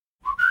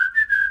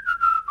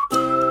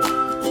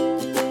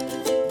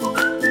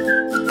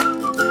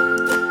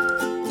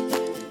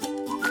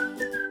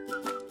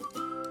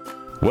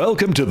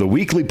Welcome to the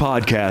weekly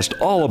podcast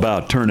all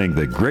about turning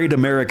the great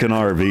American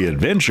RV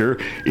adventure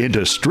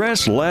into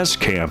stress-less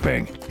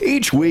camping.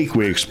 Each week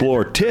we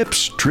explore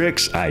tips,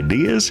 tricks,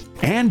 ideas,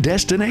 and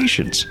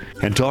destinations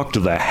and talk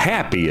to the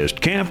happiest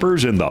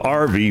campers in the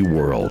RV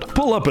world.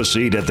 Pull up a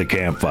seat at the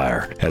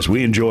campfire as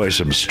we enjoy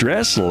some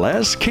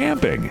stress-less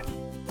camping.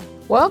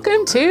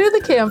 Welcome to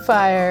the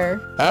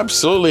campfire.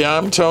 Absolutely,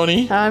 I'm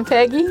Tony. I'm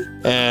Peggy.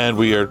 And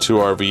we are two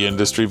RV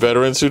industry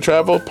veterans who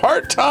travel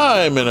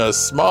part-time in a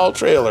small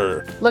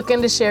trailer.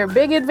 Looking to share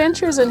big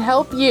adventures and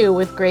help you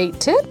with great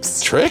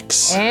tips,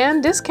 tricks,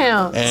 and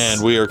discounts.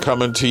 And we are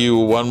coming to you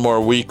one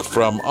more week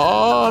from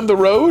on the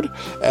road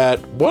at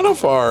one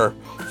of our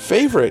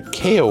favorite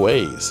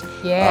KOAs.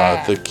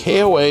 Yeah. The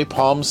KOA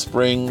Palm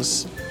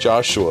Springs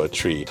Joshua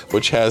Tree,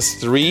 which has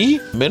 3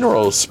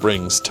 mineral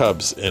springs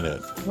tubs in it.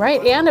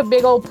 Right, and a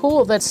big old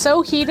pool that's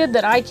so heated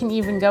that I can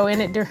even go in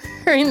it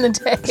during the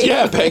day.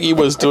 Yeah, Peggy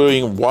was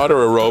doing water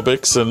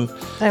aerobics and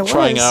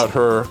trying out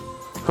her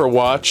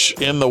watch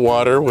in the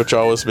water, which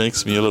always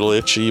makes me a little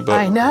itchy. But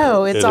I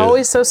know, it's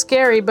always so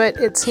scary, but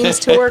it seems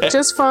to work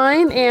just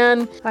fine.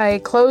 And I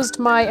closed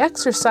my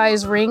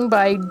exercise ring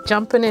by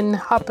jumping and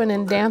hopping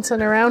and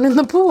dancing around in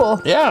the pool.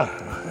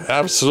 Yeah,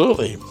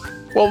 absolutely.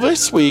 Well,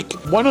 this week,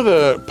 one of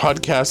the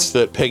podcasts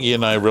that Peggy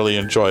and I really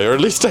enjoy, or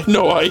at least I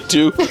know I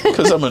do,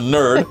 because I'm a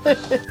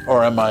nerd,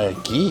 or am I a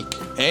geek?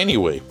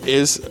 Anyway,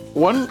 is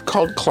one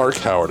called Clark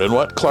Howard. And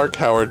what Clark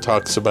Howard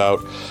talks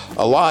about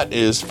a lot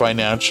is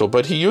financial,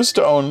 but he used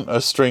to own a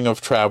string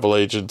of travel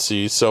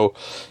agencies, so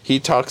he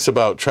talks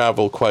about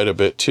travel quite a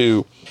bit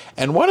too.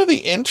 And one of the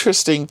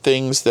interesting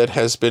things that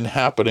has been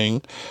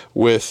happening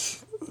with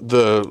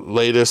the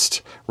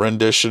latest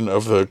rendition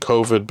of the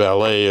COVID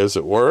ballet, as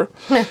it were,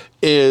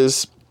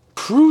 is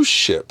cruise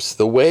ships,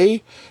 the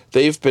way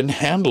they've been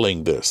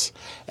handling this.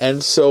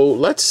 And so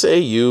let's say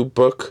you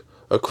book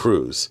a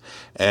cruise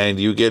and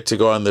you get to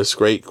go on this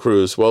great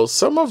cruise. Well,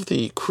 some of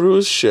the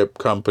cruise ship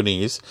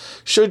companies,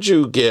 should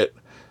you get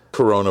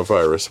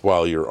coronavirus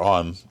while you're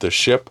on the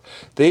ship,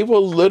 they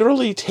will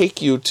literally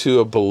take you to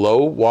a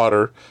below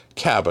water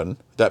cabin,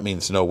 that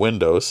means no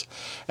windows,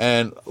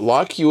 and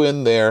lock you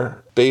in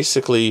there,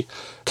 basically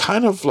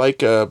kind of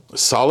like a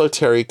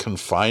solitary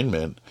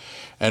confinement,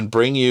 and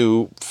bring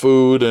you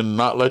food and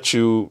not let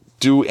you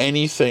do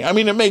anything. I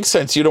mean, it makes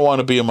sense. You don't want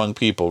to be among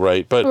people,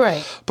 right?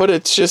 But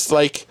it's just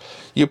like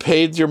you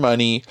paid your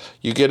money,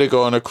 you get to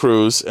go on a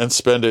cruise and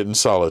spend it in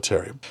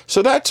solitary.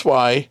 So that's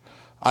why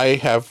I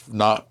have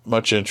not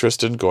much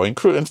interest in going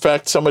cruise. In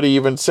fact, somebody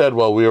even said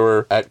while we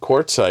were at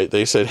Quartzsite,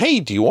 they said, "Hey,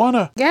 do you want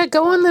to?" Yeah,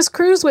 go on this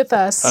cruise with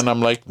us. And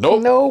I'm like,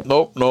 nope.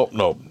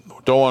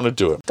 Don't want to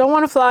do it. Don't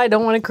want to fly,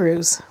 don't want to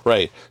cruise.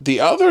 Right. The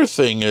other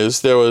thing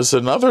is there was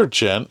another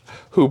gent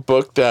who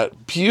booked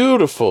that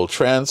beautiful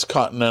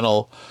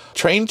transcontinental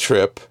train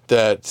trip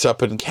that's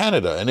up in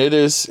Canada. And it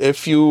is,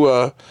 if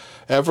you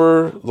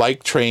ever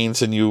like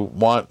trains and you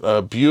want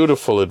a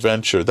beautiful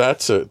adventure,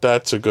 that's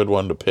a good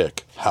one to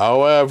pick.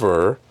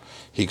 However,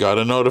 he got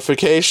a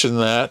notification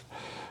that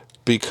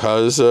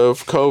because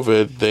of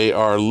COVID, they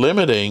are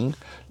limiting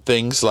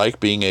things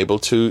like being able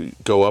to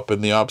go up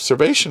in the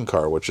observation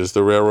car, which is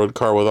the railroad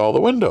car with all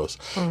the windows.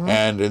 Mm-hmm.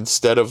 And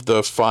instead of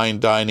the fine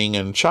dining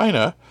in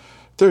China,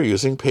 they're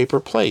using paper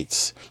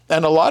plates.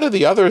 And a lot of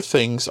the other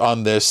things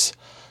on this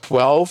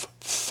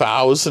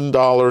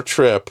 $12,000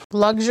 trip,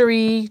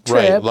 luxury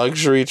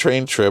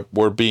train trip,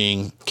 were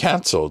being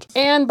canceled.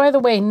 And by the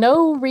way,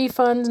 no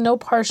refunds, no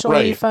partial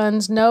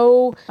refunds,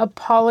 no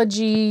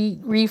apology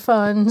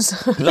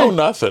refunds. No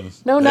nothing.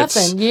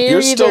 Nothing.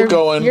 You're still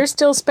going. You're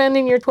still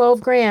spending your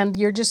 $12,000.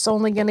 You're just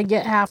only going to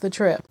get half the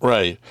trip.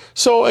 Right.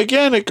 So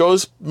again, it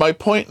goes. My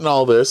point in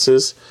all this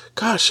is,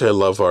 gosh, I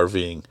love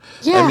RVing.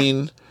 Yeah. I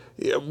mean,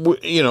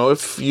 you know,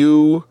 if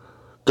you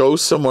go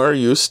somewhere,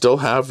 you still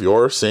have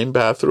your same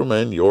bathroom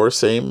and your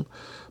same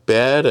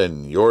bed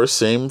and your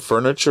same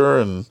furniture,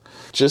 and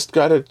just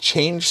got to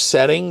change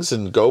settings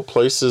and go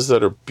places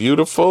that are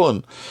beautiful.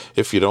 And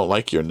if you don't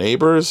like your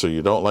neighbors or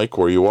you don't like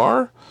where you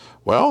are,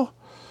 well,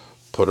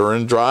 put her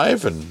in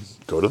drive and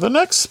go to the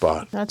next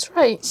spot. That's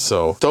right.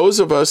 So those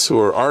of us who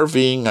are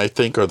RVing, I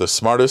think, are the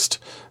smartest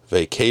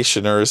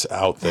vacationers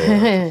out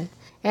there.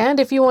 And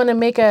if you want to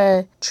make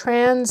a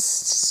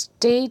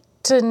trans-state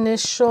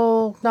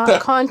initial,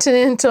 not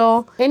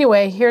continental.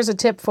 Anyway, here's a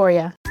tip for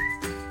you.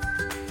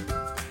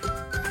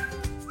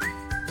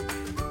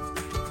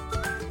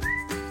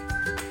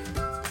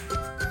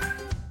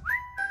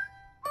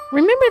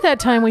 Remember that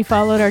time we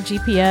followed our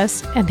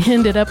GPS and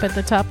ended up at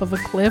the top of a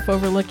cliff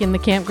overlooking the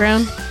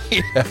campground?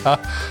 Yeah,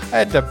 I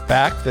had to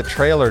back the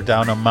trailer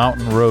down a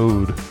mountain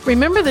road.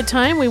 Remember the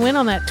time we went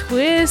on that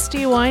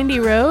twisty, windy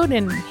road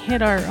and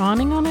hit our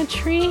awning on a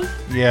tree?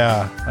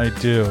 Yeah, I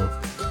do.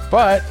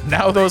 But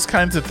now those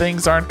kinds of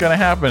things aren't going to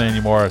happen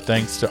anymore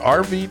thanks to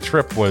RV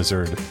Trip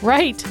Wizard.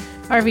 Right.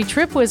 RV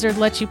Trip Wizard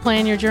lets you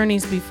plan your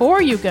journeys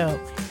before you go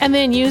and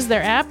then use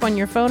their app on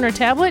your phone or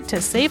tablet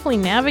to safely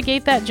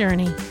navigate that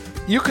journey.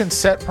 You can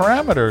set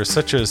parameters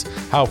such as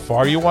how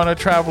far you want to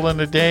travel in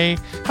a day,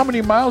 how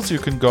many miles you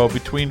can go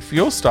between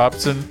fuel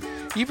stops, and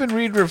even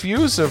read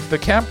reviews of the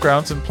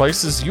campgrounds and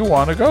places you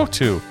want to go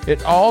to.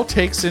 It all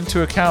takes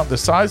into account the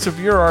size of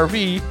your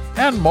RV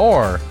and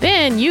more.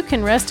 Then you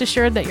can rest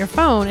assured that your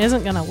phone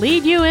isn't going to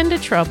lead you into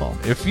trouble.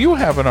 If you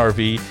have an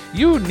RV,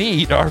 you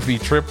need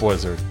RV Trip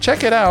Wizard.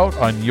 Check it out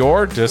on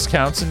your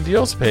discounts and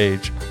deals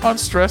page on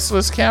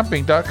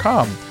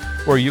stresslesscamping.com,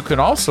 where you can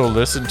also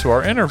listen to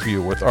our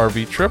interview with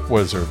RV Trip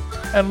Wizard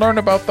and learn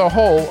about the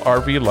whole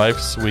RV Life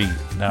suite.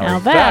 Now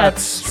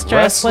that's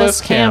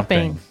stressless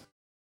camping.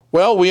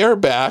 Well, we are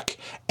back,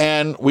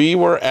 and we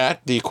were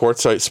at the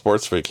Quartzsite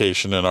Sports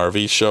Vacation and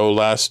RV show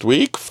last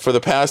week for the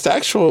past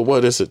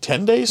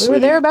 10 days? We were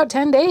there about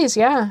 10 days,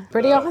 yeah.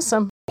 Pretty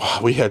awesome.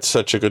 We had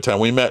such a good time.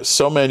 We met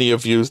so many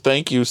of you.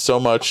 Thank you so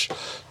much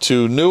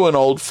to new and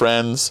old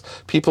friends,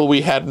 people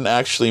we hadn't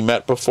actually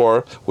met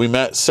before. We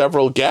met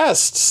several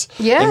guests,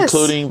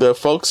 including the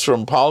folks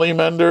from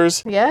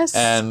Polymenders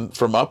and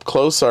from Up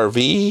Close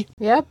RV.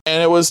 Yep.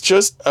 And it was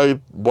just a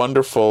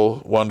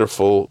wonderful,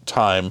 wonderful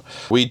time.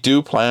 We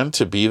do plan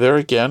to be there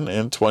again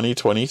in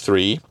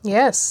 2023.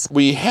 Yes.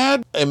 We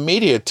had a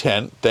media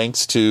tent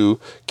thanks to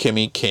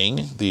Kimmy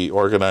King, the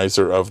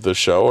organizer of the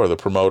show or the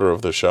promoter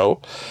of the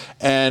show.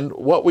 And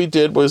what we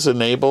did was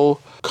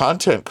enable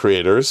content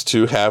creators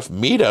to have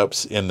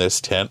meetups in this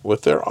tent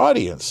with their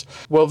audience.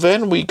 Well,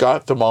 then we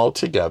got them all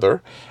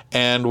together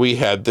and we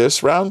had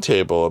this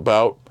roundtable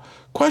about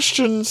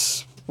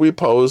questions we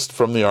posed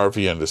from the RV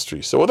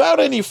industry. So without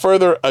any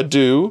further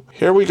ado,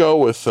 here we go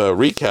with a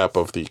recap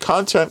of the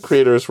Content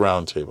Creators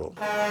Roundtable.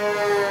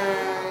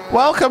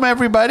 Welcome,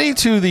 everybody,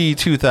 to the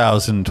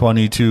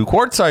 2022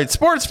 Quartzsite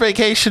Sports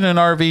Vacation and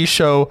RV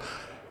Show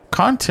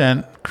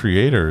Content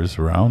Creators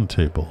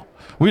Roundtable.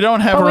 We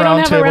don't have a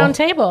round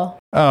table.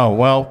 Oh,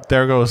 well,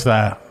 there goes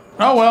that.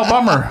 Oh, well,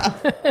 bummer.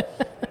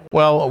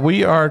 Well,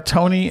 we are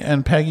Tony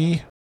and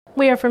Peggy.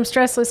 We are from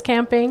Stressless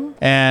Camping.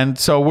 And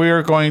so we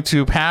are going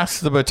to pass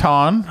the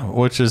baton,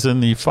 which is in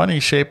the funny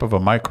shape of a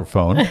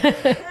microphone,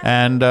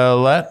 and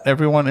let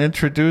everyone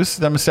introduce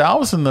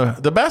themselves and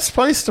the best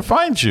place to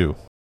find you.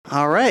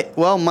 All right.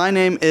 Well, my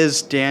name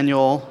is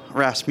Daniel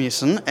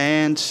Rasmussen,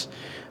 and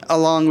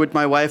along with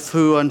my wife,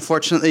 who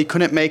unfortunately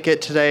couldn't make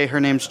it today,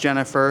 her name's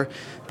Jennifer,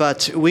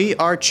 but we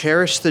are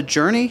Cherish the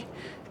Journey,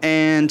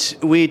 and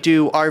we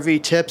do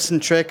RV tips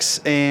and tricks,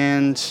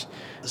 and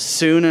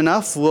soon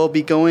enough we'll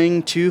be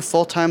going to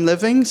full-time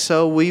living,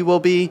 so we will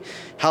be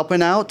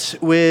helping out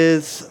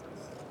with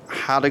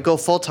how to go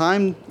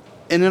full-time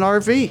in an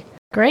RV.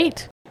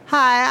 Great.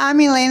 Hi, I'm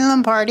Elaine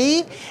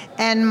Lombardi,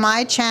 and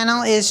my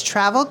channel is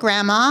Travel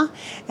Grandma,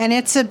 and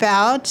it's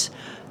about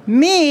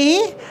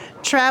me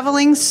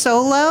traveling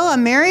solo, a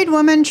married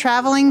woman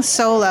traveling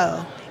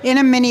solo in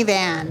a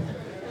minivan.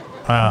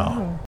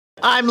 Wow.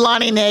 I'm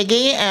Lonnie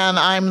Nagy, and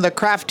I'm the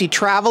Crafty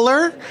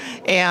Traveler,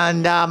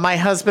 and my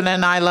husband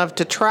and I love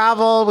to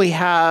travel. We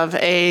have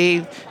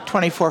a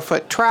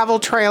 24-foot travel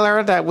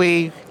trailer that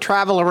we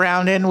travel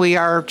around in. We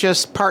are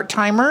just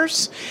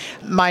part-timers.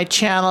 My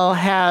channel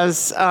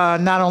has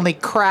not only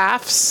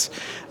crafts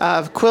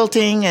of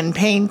quilting and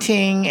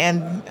painting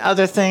and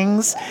other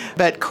things,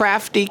 but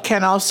crafty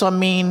can also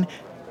mean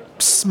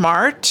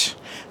smart.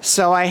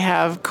 So I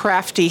have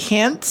crafty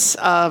hints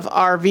of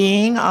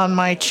RVing on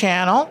my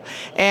channel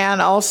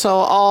and also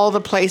all the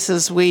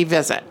places we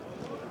visit.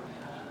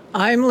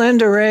 I'm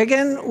Linda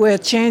Reagan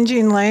with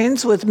Changing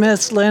Lanes with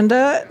Miss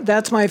Linda.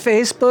 That's my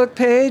Facebook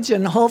page,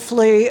 and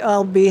hopefully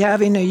I'll be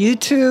having a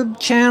YouTube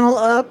channel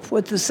up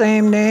with the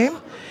same name.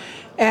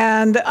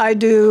 And I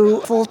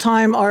do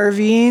full-time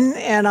RVing,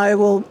 and I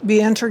will be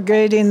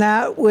integrating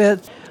that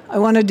with I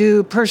want to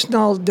do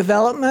personal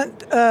development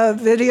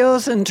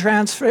videos and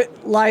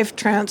life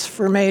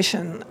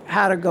transformation,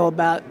 how to go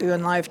about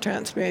doing life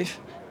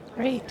transformation.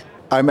 Great.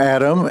 I'm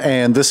Adam,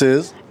 and this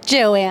is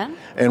Joanne.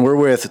 And we're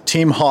with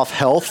Team Hoff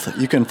Health.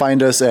 You can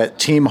find us at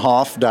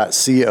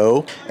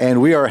teamhoff.co.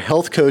 And we are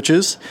health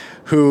coaches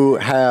who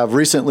have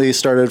recently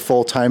started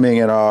full-timing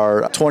in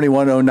our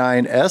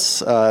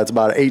 2109S. It's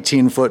about an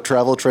 18-foot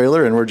travel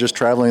trailer, and we're just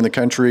traveling the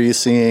country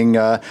seeing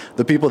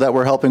the people that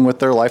we're helping with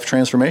their life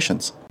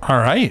transformations. All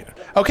right.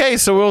 Okay,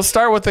 so we'll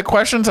start with the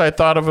questions. I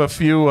thought of a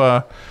few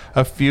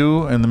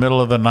in the middle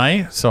of the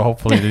night, so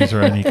hopefully these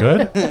are any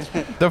good.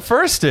 The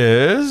first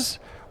is,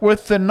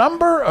 with the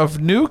number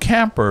of new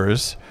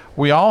campers,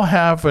 we all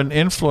have an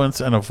influence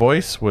and a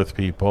voice with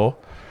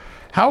people.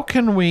 How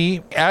can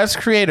we, as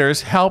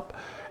creators, help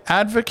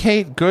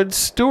advocate good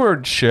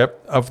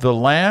stewardship of the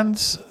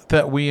lands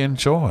that we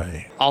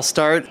enjoy? I'll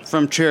start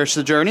from Cherish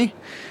the Journey.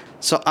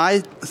 So I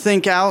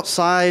think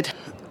outside,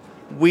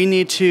 we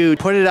need to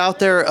put it out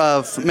there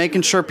of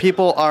making sure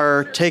people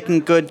are taking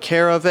good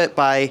care of it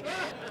by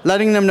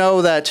letting them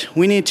know that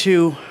we need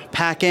to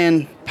pack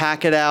in,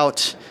 pack it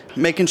out,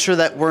 making sure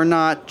that we're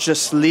not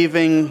just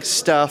leaving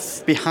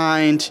stuff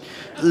behind,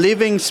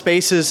 leaving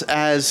spaces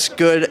as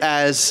good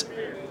as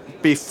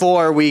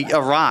before we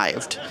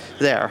arrived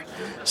there.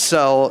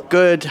 So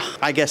good,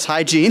 I guess,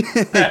 hygiene,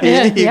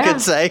 you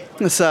could say.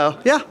 So,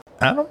 yeah.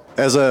 Adam?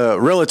 As a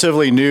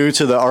relatively new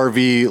to the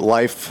RV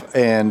life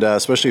and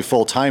especially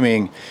full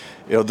timing,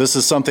 this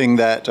is something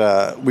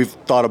that we've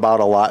thought about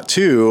a lot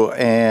too.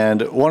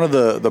 And one of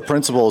the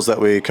principles that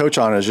we coach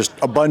on is just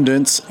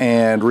abundance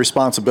and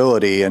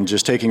responsibility, and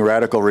just taking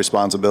radical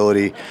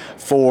responsibility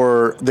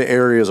for the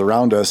areas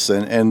around us.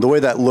 And the way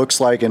that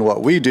looks like in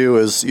what we do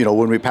is,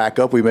 when we pack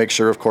up, we make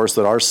sure, of course,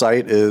 that our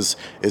site is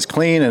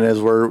clean. And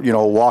as we're,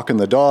 walking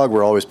the dog,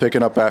 we're always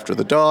picking up after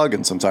the dog,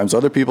 and sometimes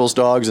other people's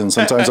dogs, and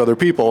sometimes other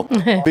people,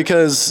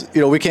 because,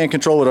 we can't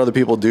control what other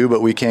people do,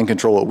 but we can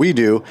control what we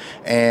do.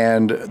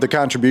 And the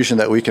contribution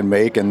that we can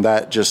make, and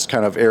that just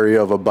kind of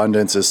area of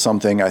abundance is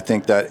something I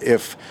think that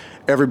if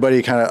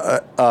everybody kind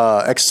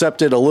of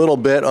accepted a little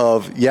bit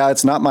of,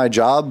 it's not my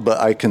job, but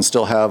I can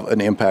still have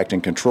an impact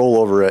and control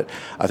over it,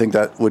 I think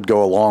that would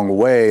go a long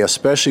way,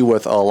 especially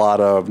with a lot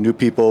of new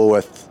people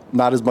with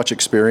not as much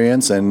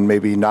experience and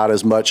maybe not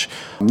as much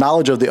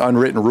knowledge of the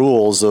unwritten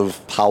rules of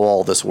how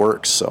all this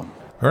works. So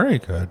very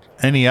good.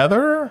 Any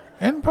other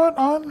input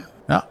on?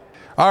 No.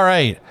 All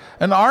right.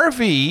 An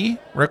RV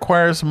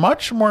requires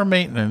much more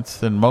maintenance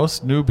than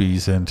most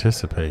newbies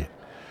anticipate.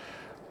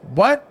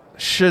 What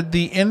should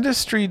the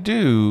industry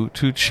do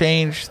to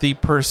change the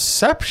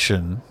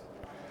perception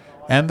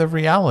and the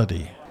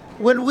reality?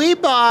 When we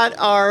bought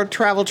our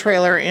travel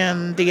trailer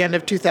in the end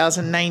of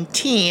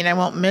 2019, I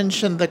won't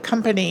mention the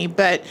company,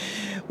 but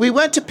we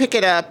went to pick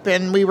it up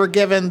and we were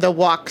given the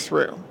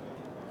walkthrough.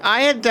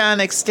 I had done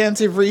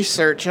extensive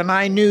research and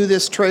I knew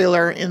this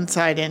trailer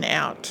inside and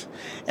out.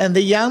 And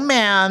the young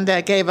man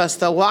that gave us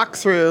the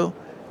walkthrough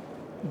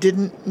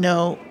didn't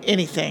know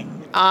anything.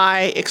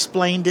 I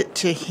explained it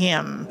to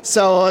him.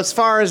 So as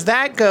far as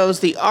that goes,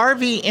 the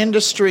RV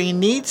industry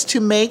needs to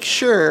make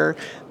sure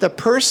the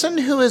person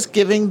who is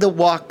giving the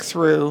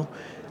walkthrough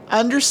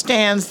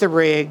understands the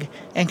rig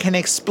and can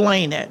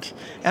explain it.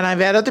 And I've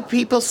had other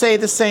people say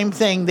the same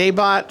thing. They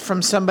bought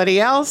from somebody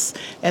else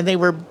and they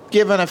were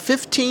given a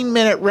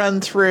 15-minute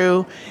run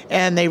through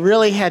and they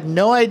really had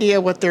no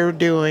idea what they were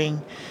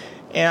doing.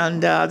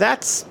 And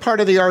that's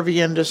part of the RV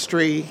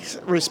industry's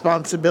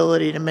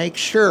responsibility, to make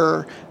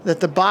sure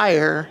that the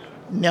buyer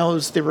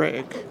knows the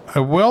rig.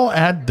 I will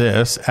add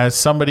this as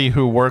somebody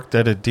who worked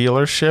at a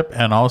dealership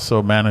and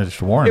also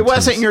managed warranties. It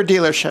wasn't your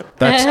dealership.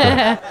 That's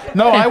good.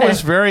 No, I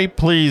was very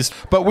pleased.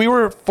 But we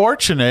were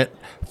fortunate.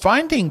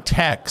 Finding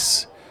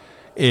techs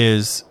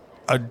is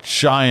a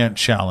giant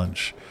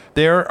challenge.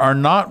 There are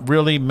not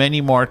really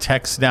many more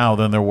techs now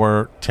than there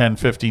were 10,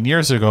 15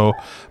 years ago.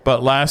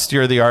 But last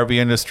year, the RV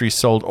industry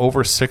sold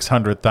over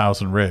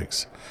 600,000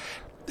 rigs.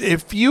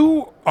 If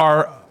you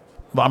are,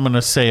 I'm going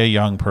to say a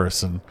young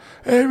person.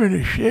 I'm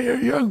going to say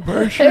a young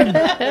person.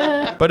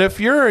 But if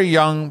you're a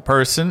young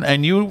person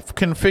and you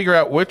can figure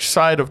out which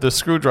side of the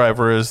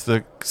screwdriver is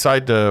the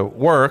side to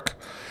work,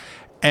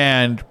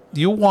 and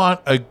you want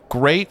a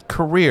great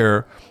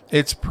career,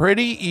 it's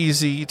pretty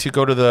easy to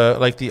go to the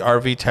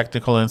RV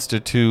Technical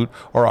Institute,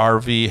 or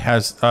RV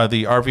has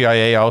the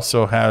RVIA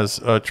also has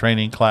a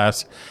training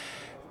class.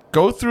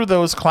 Go through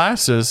those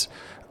classes.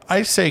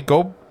 I say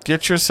go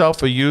get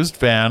yourself a used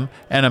van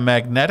and a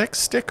magnetic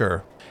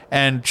sticker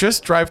and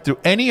just drive through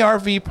any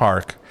RV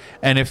park.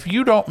 And if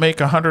you don't make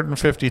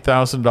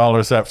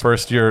 $150,000 that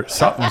first year,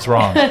 something's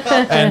wrong.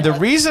 And the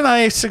reason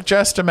I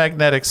suggest a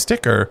magnetic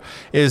sticker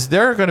is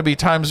there are going to be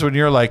times when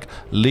you're like,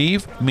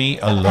 leave me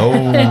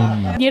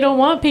alone. You don't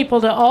want people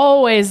to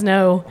always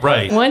know.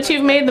 Right. Once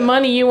you've made the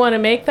money you want to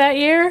make that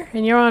year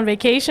and you're on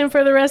vacation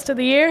for the rest of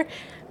the year,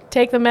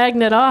 take the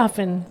magnet off.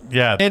 And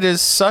yeah, it is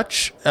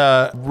such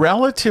a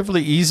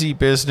relatively easy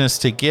business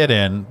to get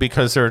in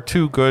because there are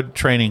two good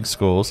training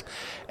schools.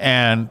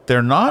 And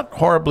they're not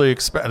horribly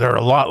expensive. They're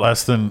a lot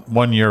less than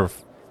 1 year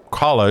of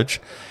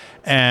college,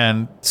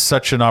 and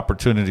such an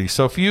opportunity.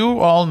 So if you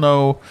all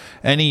know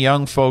any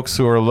young folks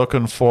who are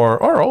looking for,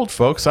 or old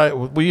folks,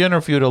 we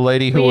interviewed a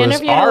lady who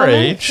was our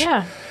age,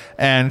 yeah,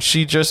 and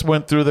she just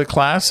went through the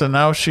class, and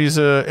now she's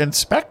an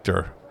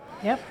inspector.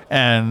 Yep.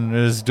 And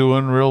is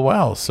doing real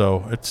well.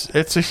 So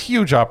it's a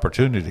huge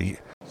opportunity.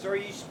 So are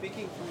you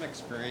speaking from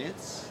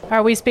experience?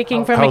 Are we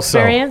speaking from How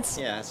experience?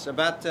 so? Yes,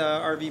 about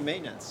RV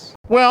maintenance.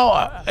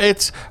 Well,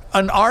 it's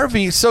an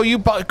RV. So you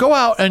go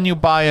out and you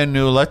buy a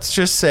new, let's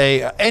just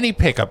say, any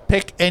pickup.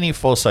 Pick any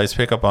full-size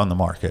pickup on the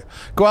market.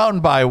 Go out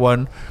and buy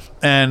one,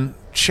 and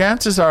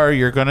chances are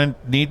you're going to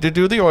need to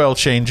do the oil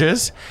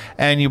changes,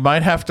 and you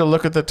might have to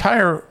look at the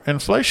tire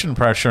inflation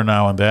pressure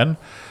now and then.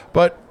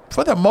 But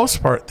for the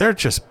most part, they're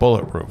just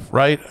bulletproof,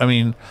 right? I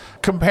mean,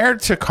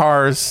 compared to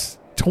cars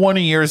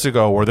 20 years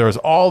ago where there was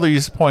all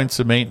these points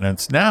of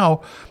maintenance,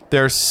 now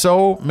they're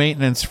so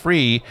maintenance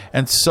free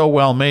and so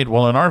well made.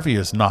 Well, an RV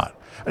is not.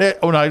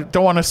 Oh, no, I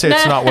don't want to say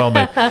it's not well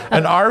made.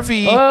 An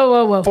RV,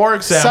 whoa. for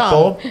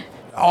example,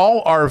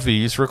 all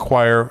RVs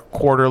require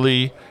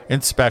quarterly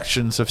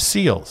inspections of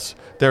seals.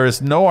 There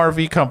is no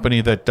RV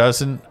company that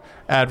doesn't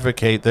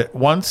advocate that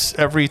once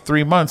every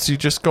 3 months you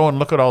just go and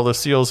look at all the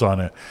seals on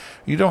it.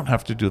 You don't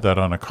have to do that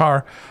on a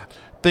car.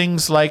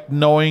 Things like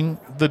knowing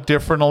the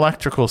different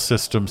electrical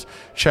systems,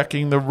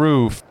 checking the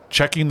roof,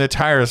 checking the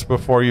tires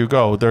before you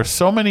go. There's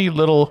so many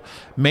little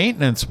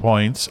maintenance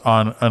points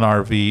on an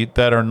RV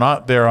that are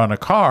not there on a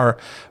car,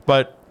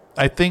 but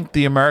I think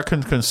the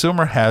American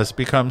consumer has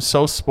become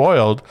so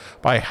spoiled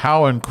by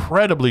how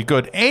incredibly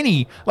good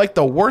like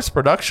the worst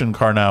production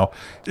car now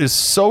is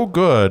so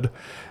good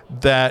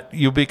that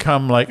you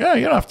become like, oh,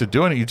 you don't have to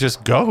do it. You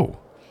just go.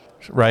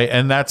 Right.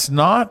 And that's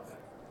not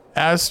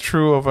as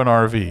true of an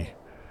RV.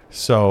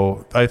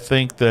 So I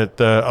think that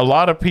a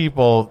lot of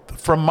people,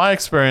 from my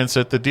experience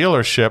at the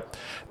dealership,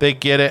 they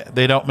get it,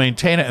 they don't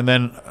maintain it, and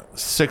then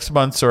 6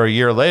 months or a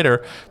year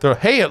later, they're,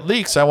 hey, it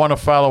leaks, I want to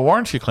file a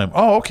warranty claim.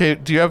 Oh, okay,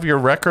 do you have your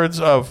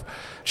records of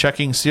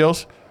checking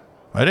seals?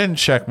 I didn't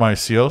check my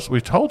seals.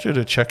 We told you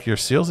to check your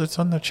seals. It's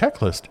on the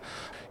checklist.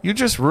 You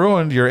just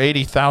ruined your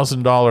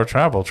 $80,000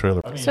 travel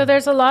trailer. So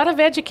there's a lot of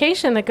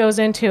education that goes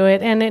into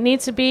it, and it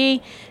needs to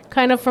be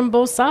kind of from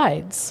both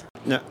sides.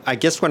 Now, I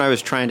guess what I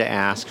was trying to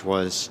ask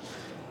was,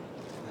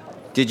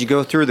 did you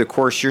go through the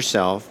course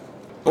yourself,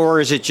 or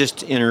is it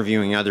just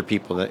interviewing other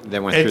people that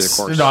went through the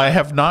course? No, I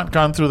have not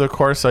gone through the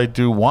course. I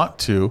do want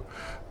to,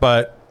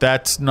 but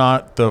that's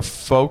not the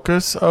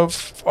focus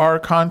of our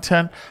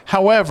content.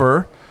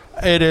 However,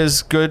 it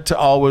is good to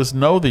always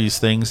know these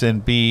things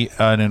and be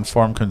an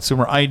informed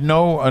consumer. I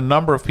know a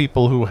number of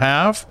people who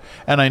have,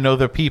 and I know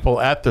the people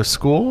at the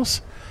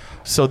schools.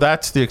 So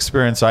that's the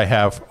experience I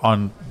have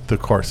on the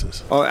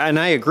courses. Oh, and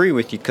I agree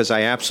with you because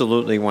I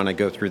absolutely want to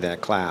go through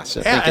that class.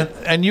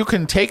 And you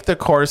can take the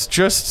course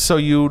just so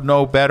you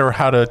know better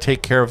how to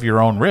take care of your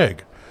own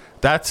rig.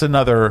 That's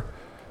another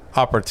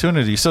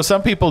opportunity. So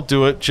some people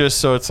do it just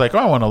so it's like, oh,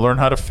 I want to learn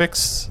how to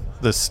fix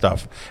this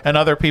stuff. And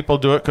other people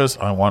do it because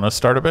I want to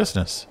start a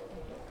business.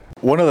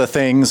 One of the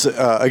things,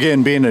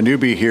 again, being a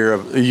newbie here,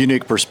 a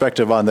unique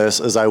perspective on this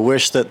is I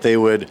wish that they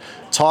would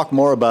talk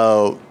more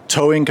about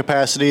towing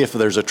capacity if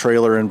there's a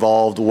trailer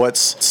involved,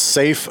 what's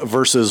safe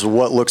versus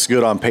what looks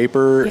good on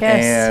paper,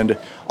 yes. And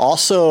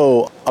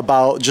also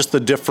about just the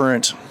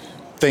different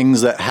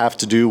things that have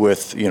to do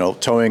with,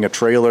 towing a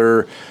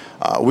trailer.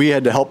 We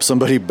had to help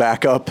somebody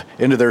back up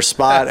into their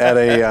spot at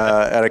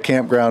a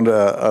campground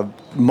a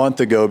month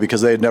ago because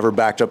they had never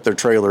backed up their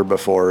trailer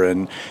before,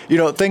 and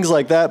things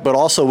like that. But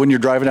also when you're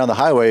driving down the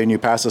highway and you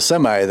pass a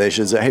semi, they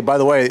should say, hey, by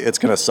the way, it's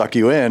going to suck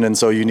you in, and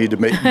so you need to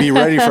be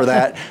ready for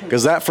that,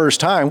 because that first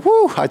time,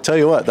 I tell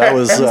you what, that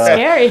was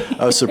scary.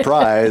 A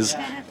surprise.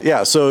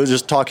 Yeah, so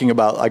just talking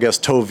about, I guess,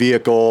 tow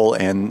vehicle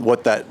and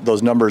what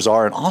those numbers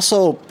are, and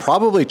also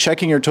probably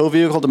checking your tow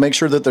vehicle to make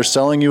sure that they're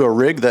selling you a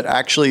rig that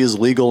actually is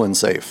legal and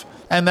safe.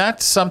 And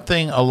that's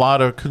something a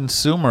lot of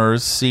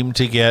consumers seem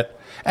to get.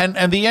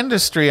 And the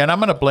industry, and I'm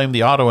going to blame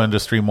the auto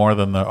industry more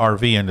than the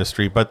RV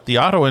industry, but the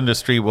auto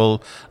industry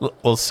will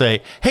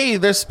say, hey,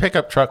 this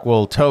pickup truck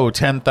will tow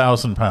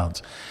 10,000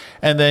 pounds.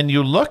 And then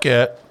you look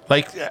at,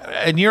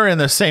 and you're in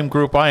the same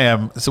group I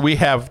am, so we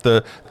have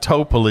the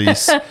tow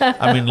police.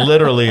 I mean,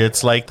 literally,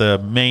 it's like the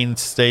main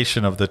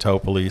station of the tow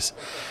police.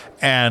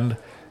 And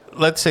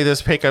let's say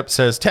this pickup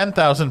says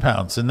 10,000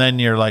 pounds, and then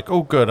you're like,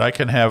 oh, good, I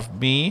can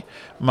have me,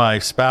 my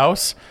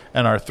spouse,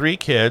 and our 3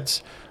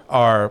 kids,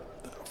 our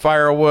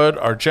firewood,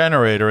 our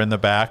generator in the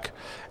back,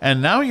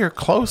 and now you're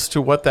close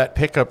to what that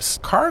pickup's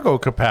cargo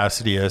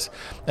capacity is.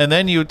 And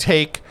then you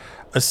take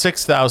a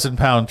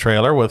 6,000-pound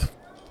trailer with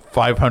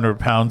 500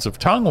 pounds of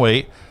tongue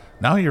weight,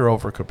 now you're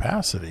over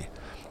capacity.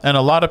 And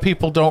a lot of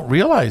people don't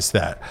realize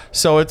that.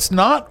 So it's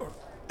not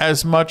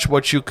as much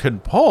what you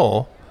can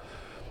pull,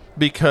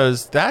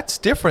 because that's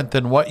different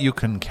than what you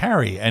can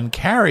carry. And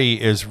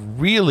carry is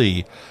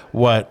really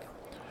what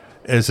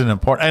is an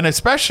important, and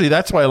especially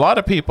that's why a lot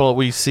of people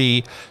we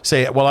see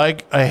say, well,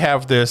 I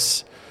have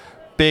this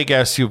big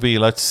SUV,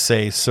 let's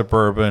say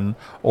Suburban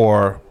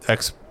or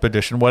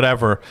Expedition,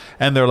 whatever,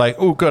 and they're like,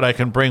 oh, good, I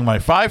can bring my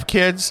 5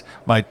 kids,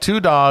 my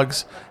 2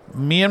 dogs,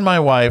 me and my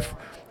wife,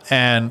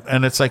 and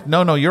it's like,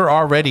 no, you're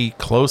already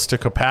close to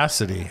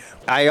capacity.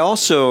 I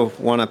also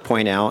want to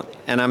point out,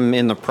 and I'm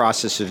in the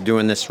process of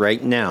doing this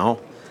right now,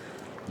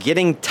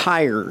 getting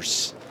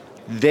tires.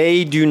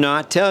 They do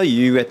not tell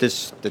you at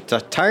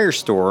the tire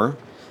store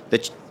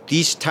that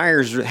these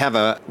tires have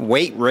a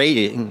weight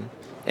rating,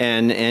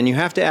 and you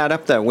have to add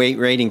up that weight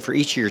rating for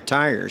each of your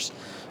tires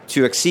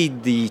to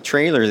exceed the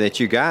trailer that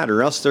you got,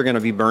 or else they're going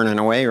to be burning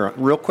away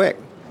real quick.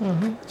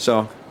 Mm-hmm.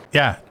 So,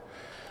 yeah.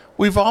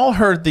 We've all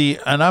heard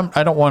and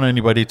I don't want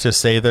anybody to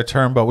say the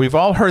term, but we've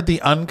all heard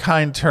the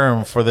unkind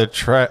term for the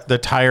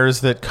tires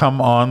that come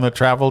on the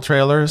travel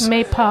trailers.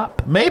 Maypop.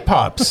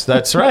 Maypops,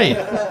 that's right.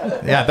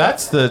 Yeah,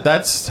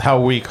 that's how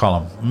we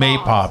call them,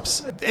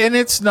 Maypops. And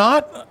it's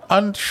not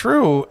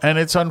untrue, and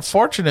it's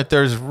unfortunate.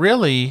 There's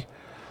really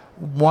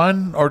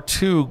 1 or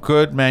 2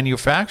 good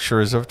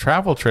manufacturers of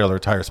travel trailer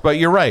tires. But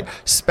you're right,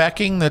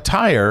 speccing the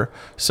tire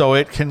so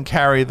it can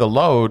carry the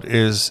load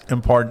is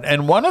important.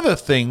 And one of the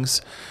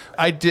things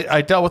I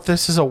dealt with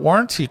this as a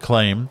warranty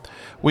claim.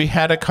 We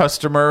had a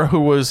customer who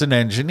was an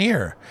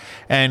engineer,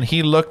 and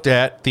he looked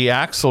at the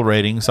axle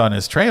ratings on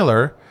his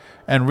trailer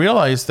and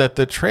realized that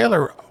the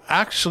trailer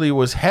actually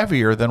was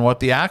heavier than what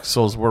the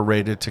axles were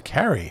rated to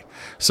carry.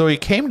 So he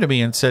came to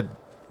me and said,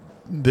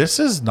 this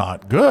is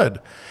not good.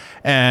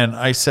 And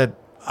I said,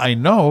 I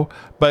know,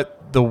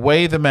 but the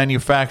way the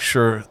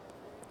manufacturer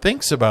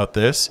thinks about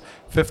this,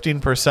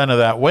 15% of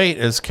that weight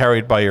is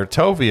carried by your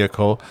tow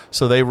vehicle.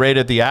 So they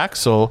rated the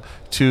axle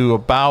to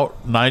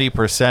about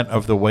 90%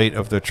 of the weight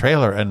of the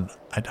trailer. And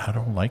I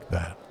don't like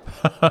that.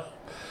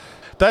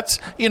 That's,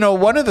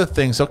 one of the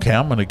things, okay,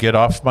 I'm going to get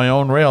off my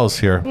own rails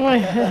here.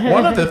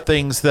 One of the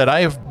things that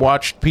I've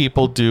watched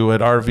people do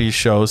at RV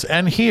shows,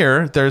 and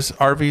here, there's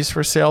RVs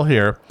for sale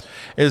here,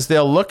 is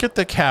they'll look at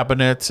the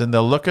cabinets and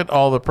they'll look at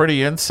all the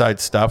pretty inside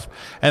stuff.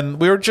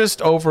 And we were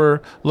just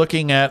over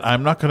looking at,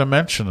 I'm not going to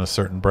mention a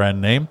certain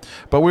brand name,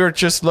 but we were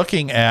just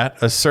looking at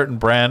a certain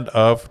brand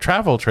of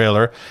travel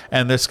trailer.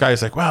 And this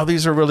guy's like, wow,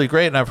 these are really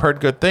great. And I've heard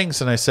good things.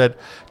 And I said,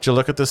 did you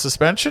look at the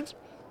suspension?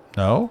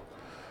 No.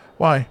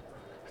 Why?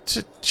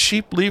 It's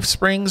cheap leaf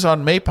springs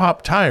on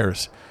Maypop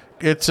tires.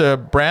 It's a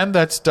brand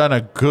that's done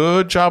a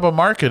good job of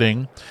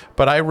marketing,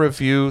 but I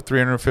review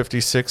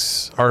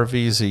 356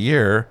 RVs a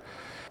year.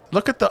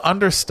 Look at the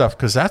under stuff,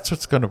 because that's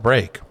what's going to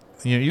break.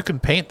 You can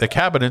paint the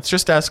cabinets.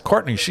 Just ask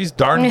Courtney. She's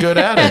darn good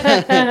at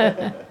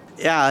it.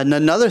 Yeah, and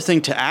another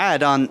thing to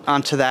add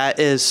onto that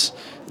is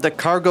the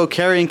cargo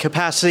carrying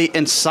capacity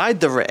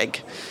inside the rig.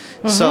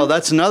 Mm-hmm. So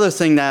that's another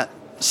thing that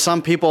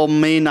some people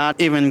may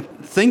not even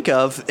think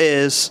of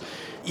is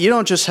you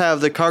don't just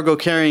have the cargo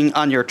carrying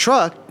on your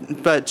truck,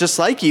 but just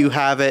like you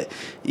have it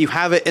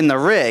in the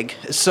rig.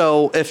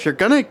 So if you're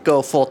going to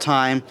go full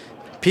time,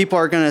 people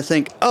are going to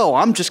think, oh,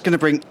 I'm just going to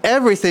bring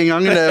everything.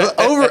 I'm going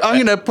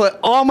to put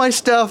all my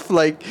stuff,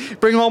 like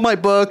bring all my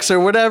books or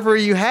whatever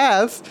you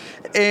have.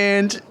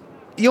 And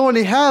you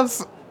only have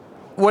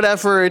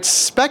whatever it's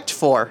spec'd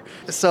for.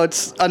 So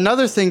it's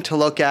another thing to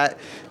look at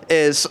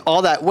is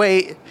all that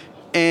weight.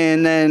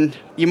 And then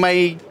you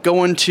might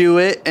go into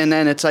it and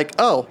then it's like,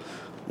 oh,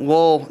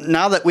 well,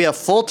 now that we have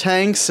full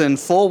tanks and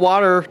full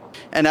water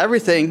and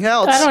everything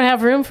else, I don't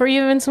have room for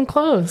even some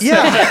clothes.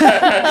 Yeah,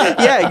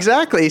 yeah,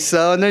 exactly.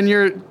 So, and then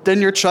you're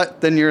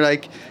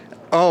like,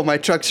 oh, my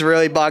truck's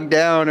really bogged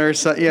down, or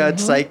so. Yeah,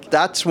 It's like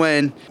that's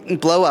when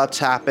blowouts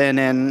happen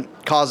and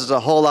causes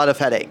a whole lot of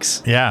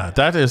headaches. Yeah,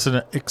 that is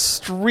an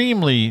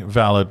extremely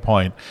valid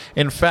point.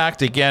 In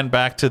fact, again,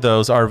 back to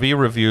those RV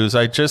reviews,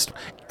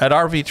 at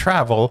RV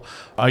Travel,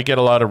 I get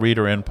a lot of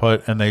reader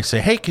input, and they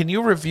say, hey, can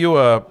you review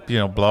a,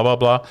 blah, blah,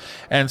 blah.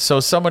 And so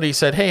somebody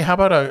said, hey, how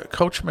about a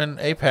Coachman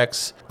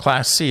Apex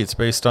Class C? It's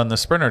based on the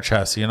Sprinter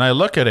chassis. And I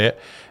look at it,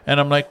 and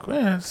I'm like,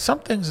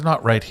 something's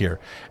not right here.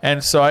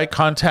 And so I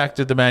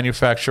contacted the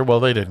manufacturer.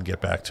 Well, they didn't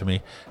get back to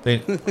me.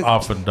 They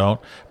often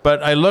don't.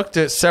 But I looked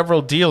at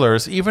several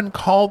dealers, even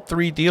called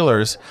 3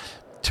 dealers,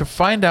 to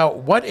find out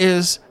what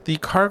is the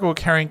cargo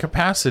carrying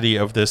capacity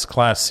of this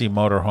Class C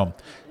motorhome.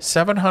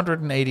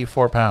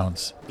 784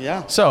 pounds.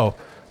 Yeah. So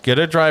get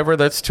a driver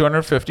that's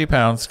 250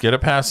 pounds. Get a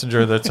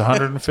passenger that's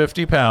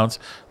 150 pounds.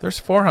 There's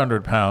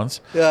 400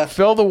 pounds. Yeah.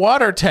 Fill the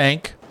water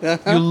tank.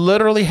 You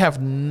literally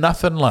have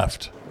nothing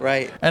left.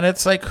 Right. And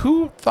it's like,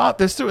 who thought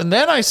this through? And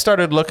then I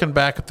started looking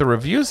back at the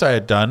reviews I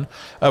had done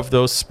of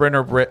those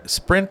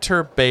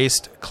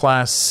Sprinter-based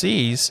Class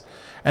Cs,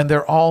 and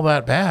they're all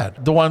that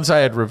bad. The ones I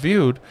had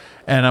reviewed,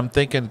 and I'm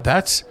thinking,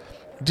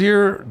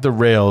 dear the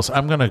rails,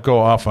 I'm going to go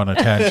off on a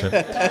tangent.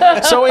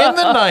 So in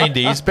the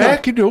 90s,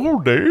 back in the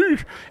old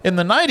days, in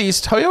the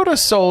 90s, Toyota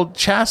sold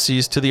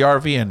chassis to the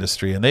RV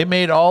industry, and they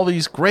made all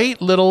these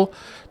great little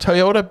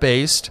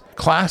Toyota-based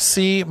Class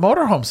C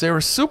motorhomes. They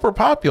were super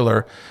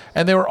popular,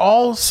 and they were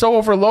all so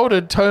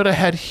overloaded, Toyota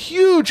had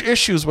huge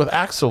issues with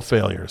axle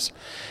failures.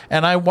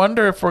 And I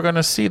wonder if we're going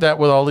to see that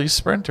with all these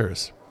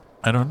Sprinters.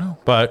 I don't know,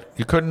 but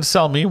you couldn't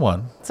sell me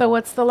one. So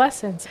what's the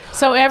lessons?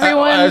 So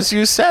everyone, as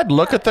you said,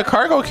 look at the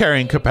cargo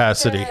carrying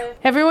capacity.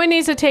 Everyone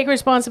needs to take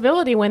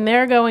responsibility when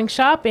they're going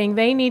shopping.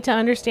 They need to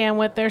understand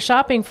what they're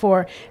shopping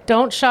for.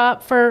 Don't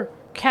shop for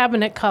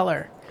cabinet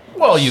color.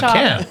 Well, you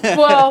can.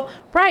 Well,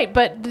 right,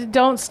 but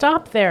don't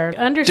stop there.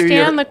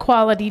 Understand the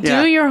quality.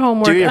 Do your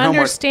homework.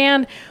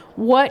 Understand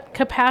what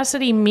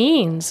capacity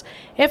means.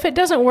 If it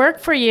doesn't work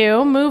for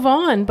you, move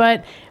on.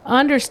 But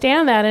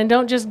understand that and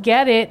don't just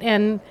get it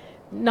and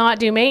not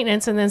do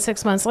maintenance and then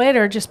 6 months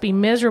later just be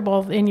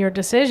miserable in your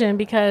decision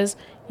because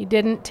you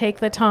didn't take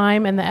the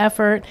time and the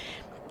effort.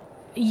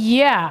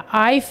 Yeah,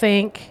 I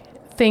think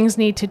things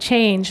need to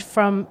change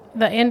from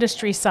the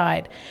industry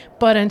side.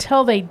 But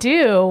until they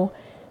do,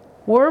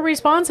 we're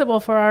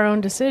responsible for our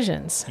own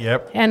decisions.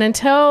 Yep. And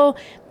until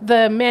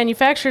the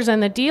manufacturers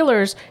and the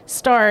dealers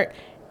start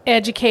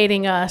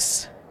educating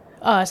us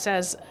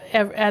as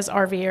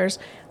RVers,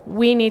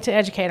 we need to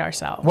educate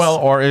ourselves. Well,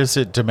 or is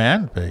it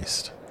demand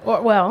based?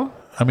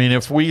 I mean,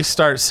 if we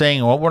start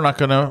saying, well, we're not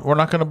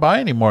gonna buy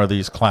any more of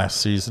these Class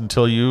Cs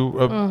until you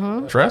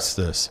address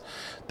this,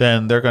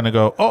 then they're gonna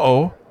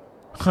go,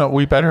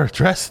 we better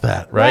address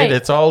that, right?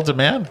 It's all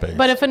demand based.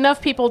 But if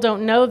enough people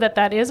don't know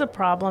that is a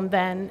problem,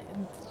 then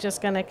it's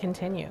just gonna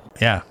continue.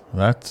 Yeah,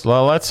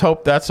 let's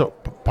hope that's a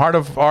part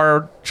of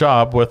our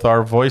job with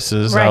our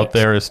voices out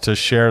there is to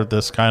share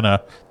this kind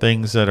of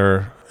things that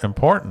are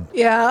important.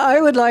 Yeah,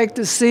 I would like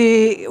to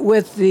see,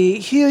 with the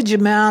huge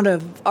amount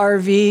of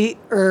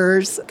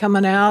RVers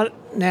coming out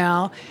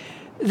now,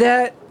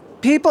 that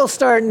people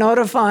start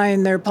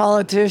notifying their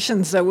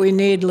politicians that we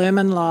need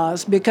lemon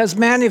laws, because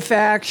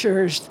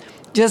manufacturers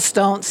just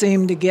don't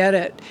seem to get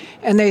it.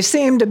 And they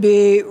seem to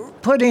be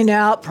putting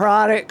out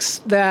products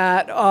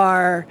that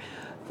are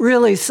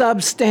really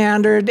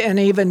substandard and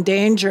even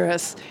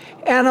dangerous.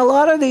 And a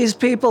lot of these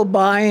people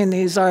buying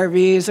these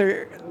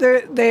RVs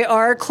they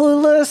are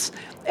clueless,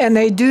 and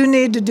they do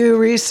need to do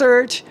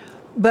research.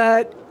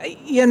 But,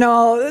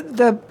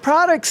 the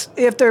products,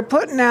 if they're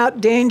putting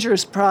out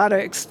dangerous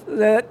products,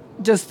 that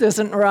just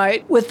isn't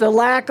right. With the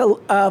lack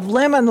of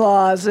lemon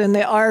laws in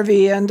the RV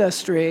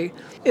industry,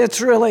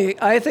 it's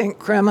really, I think,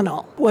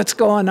 criminal what's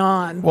going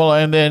on. Well,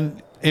 and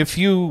then if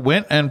you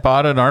went and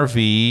bought an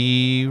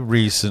RV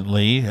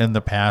recently in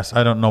the past,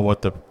 I don't know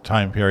what the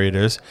time period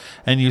is,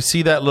 and you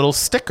see that little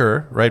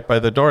sticker right by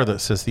the door that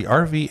says the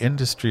RV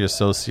Industry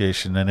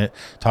Association, and it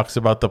talks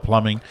about the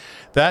plumbing,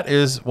 that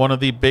is one of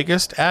the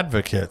biggest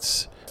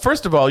advocates.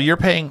 First of all, you're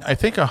paying, I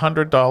think,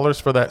 $100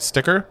 for that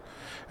sticker,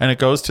 and it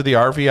goes to the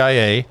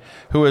RVIA,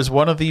 who is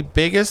one of the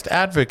biggest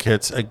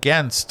advocates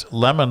against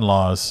lemon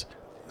laws.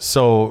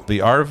 So the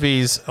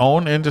RV's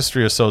own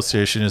industry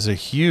association is a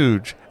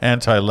huge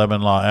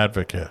anti-lemon law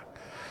advocate.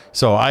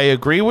 So I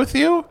agree with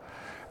you.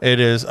 It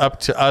is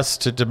up to us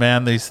to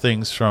demand these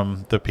things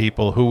from the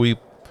people who we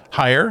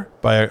hire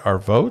by our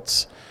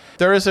votes.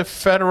 There is a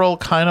federal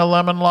kind of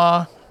lemon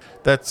law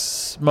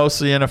that's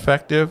mostly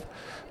ineffective,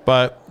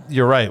 but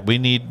you're right. We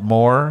need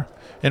more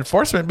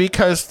enforcement,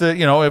 because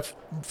if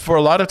for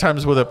a lot of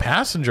times with a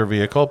passenger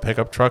vehicle,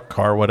 pickup truck,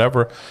 car,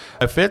 whatever,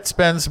 if it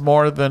spends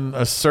more than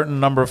a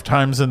certain number of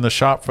times in the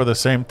shop for the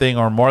same thing,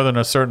 or more than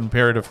a certain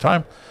period of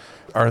time,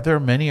 are there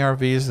many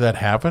RVs that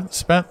haven't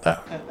spent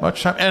that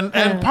much time?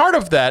 And part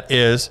of that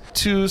is,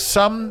 to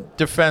some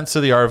defense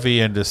of the RV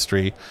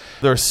industry,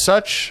 there's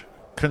such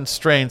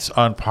constraints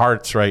on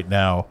parts right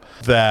now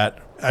that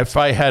if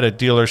I had a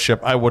dealership,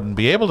 I wouldn't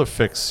be able to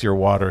fix your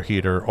water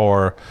heater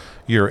or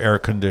your air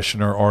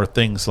conditioner or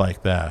things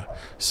like that.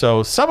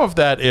 So some of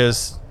that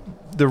is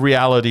the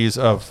realities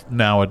of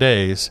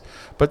nowadays,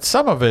 but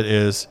some of it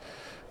is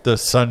the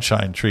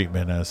sunshine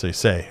treatment, as they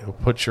say.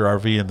 Put your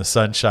RV in the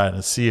sunshine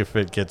and see if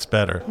it gets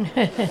better.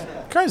 You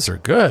guys are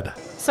good.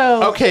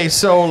 So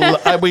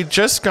we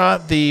just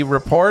got the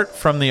report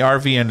from the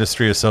RV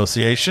Industry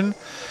Association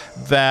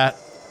that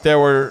there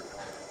were,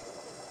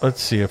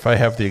 let's see if I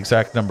have the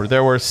exact number,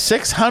 there were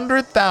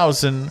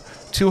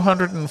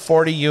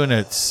 600,240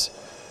 units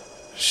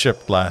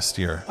shipped last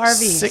year.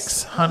 RVs.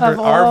 600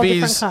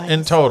 RVs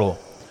in total.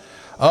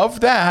 Of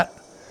that,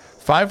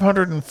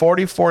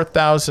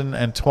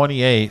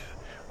 544,028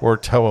 were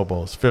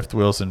towables, fifth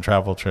wheels, and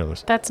travel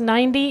trailers. That's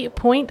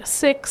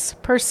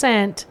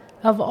 90.6%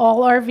 of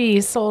all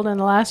RVs sold in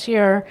the last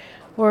year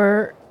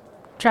were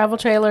travel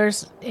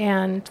trailers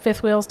and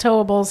fifth wheels,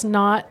 towables,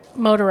 not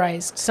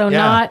motorized. So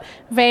not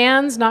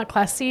vans, not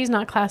Class C's,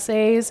 not Class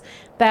A's.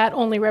 That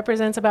only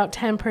represents about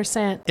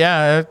 10%.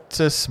 Yeah, it's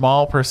a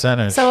small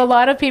percentage. So a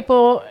lot of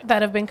people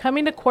that have been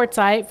coming to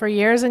Quartzsite for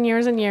years and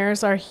years and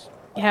years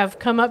have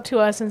come up to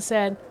us and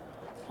said,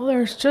 well,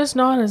 there's just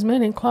not as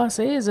many Class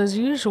A's as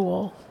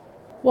usual.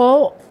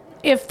 Well,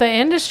 if the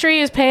industry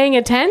is paying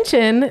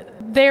attention,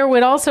 there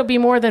would also be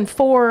more than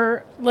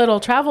 4 little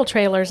travel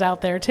trailers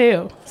out there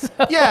too. So,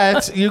 yeah,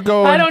 you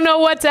go. I don't know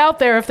what's out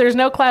there if there's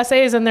no Class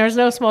A's and there's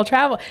no small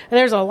travel.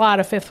 There's a lot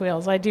of fifth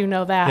wheels. I do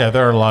know that. Yeah,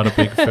 there are a lot of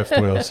big fifth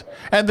wheels.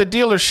 And the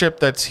dealership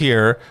that's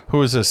here,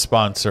 who is a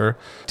sponsor,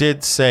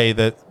 did say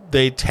that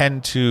they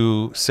tend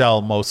to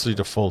sell mostly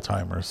to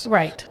full-timers.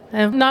 Right.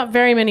 And not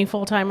very many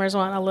full-timers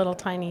want a little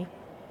tiny.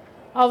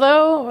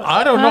 Although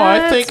I don't know,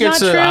 I think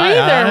it's not true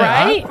either,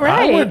 right?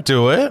 I would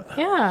do it.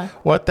 Yeah.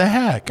 What the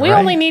heck? We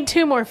only need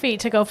 2 more feet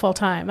to go full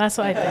time. That's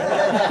what I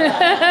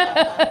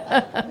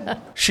think.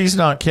 She's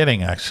not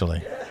kidding,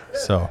 actually.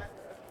 So,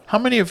 how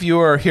many of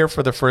you are here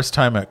for the first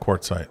time at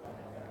Quartzsite?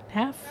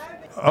 Half.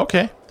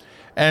 Okay.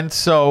 And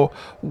so,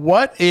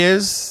 what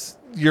is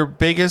your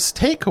biggest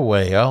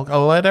takeaway?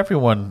 I'll let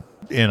everyone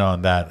in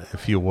on that,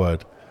 if you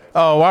would.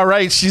 Oh, all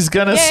right. She's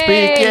gonna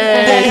speak.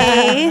 Yay!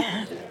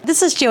 Hey.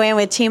 This is Joanne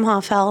with Team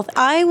Hoff Health.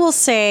 I will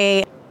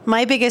say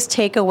my biggest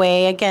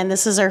takeaway, again,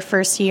 this is our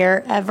first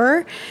year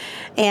ever,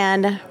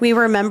 and we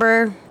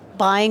remember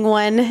buying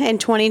one in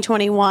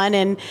 2021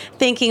 and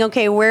thinking,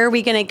 okay, where are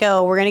we going to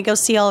go? We're going to go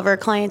see all of our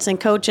clients and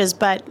coaches.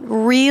 But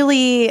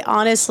really,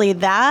 honestly,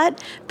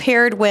 that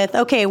paired with,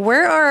 okay,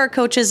 where are our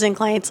coaches and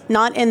clients?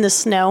 Not in the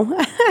snow.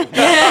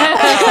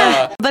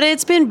 But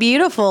it's been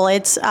beautiful.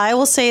 I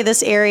will say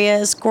this area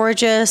is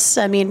gorgeous.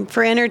 I mean,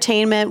 for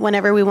entertainment,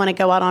 whenever we want to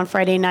go out on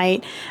Friday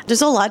night,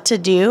 there's a lot to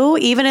do.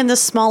 Even in the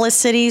smallest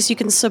cities, you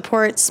can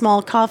support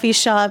small coffee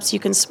shops. You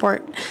can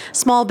support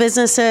small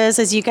businesses,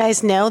 as you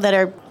guys know, that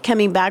are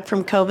coming back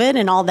from COVID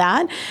and all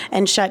that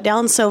and shut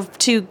down. So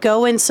to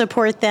go and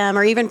support them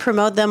or even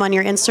promote them on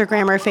your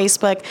Instagram or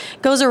Facebook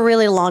goes a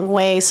really long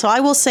way. So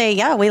I will say,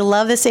 yeah, we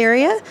love this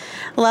area.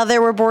 Love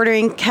that we're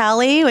bordering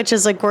Cali, which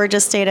is a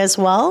gorgeous state as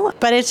well.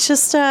 But it's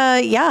just,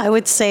 I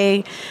would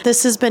say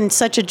this has been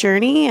such a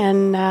journey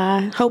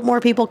and hope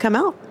more people come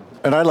out.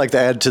 And I'd like to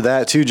add to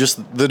that too,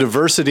 just the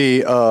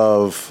diversity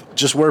of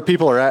just where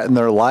people are at in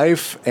their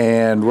life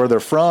and where they're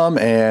from.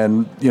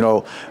 And,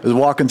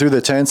 walking through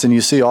the tents and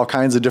you see all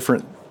kinds of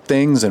different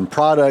things and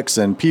products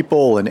and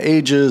people and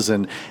ages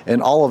and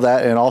all of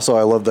that. And also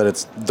I love that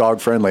it's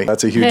dog friendly.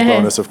 That's a huge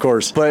bonus, of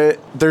course. But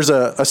there's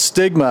a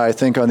stigma, I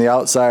think, on the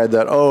outside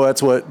that,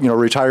 that's what,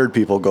 retired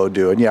people go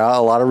do. And yeah, a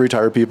lot of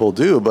retired people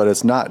do, but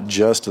it's not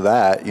just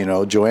that.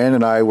 Joanne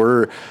and I,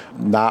 we're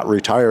not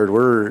retired.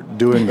 We're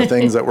doing the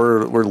things that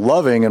we're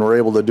loving, and we're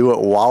able to do it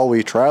while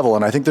we travel.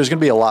 And I think there's going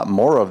to be a lot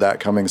more of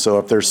that coming. So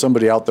if there's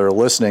somebody out there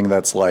listening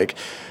that's like,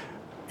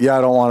 yeah,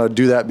 I don't want to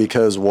do that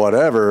because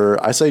whatever,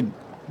 I say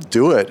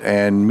do it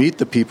and meet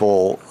the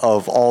people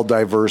of all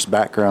diverse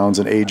backgrounds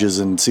and ages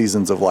and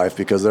seasons of life,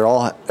 because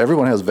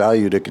everyone has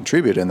value to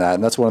contribute in that.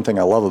 And that's one thing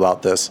I love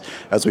about this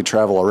as we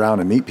travel around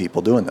and meet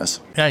people doing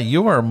this. Yeah,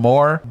 you are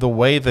more the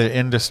way the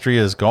industry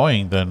is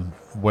going than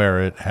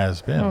where it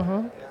has been.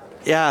 Mm-hmm.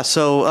 Yeah,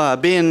 so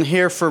being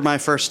here for my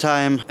first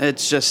time,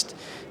 it's just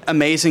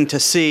amazing to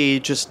see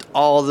just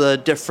all the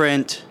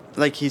different,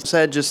 like he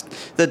said,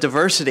 just the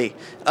diversity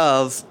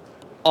of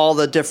all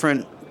the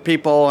different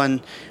people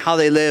and how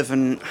they live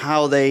and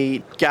how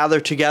they gather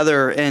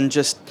together, and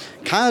just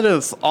kind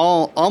of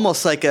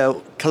almost like a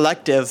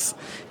collective.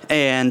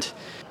 And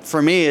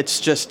for me, it's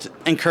just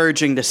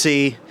encouraging to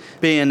see,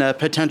 being a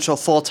potential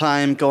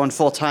going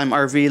full-time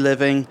RV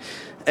living.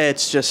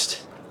 It's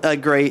just a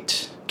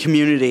great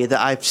community that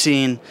I've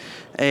seen,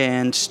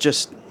 and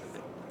just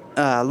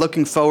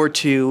looking forward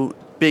to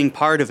being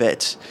part of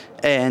it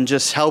and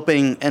just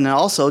helping, and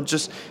also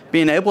just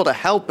being able to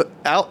help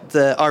out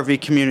the RV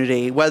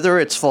community, whether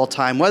it's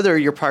full-time, whether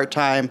you're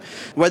part-time,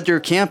 whether you're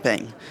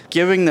camping,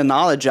 giving the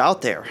knowledge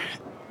out there.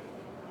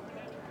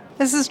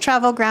 This is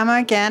Travel Grandma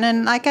again,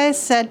 and like I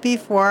said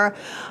before,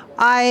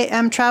 I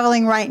am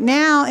traveling right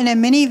now in a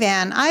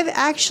minivan. I've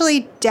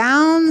actually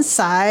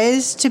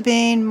downsized to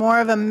being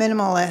more of a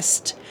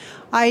minimalist.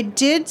 I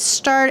did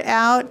start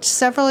out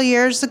several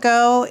years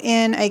ago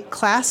in a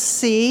Class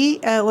C.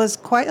 It was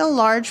quite a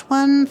large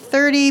one,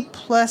 30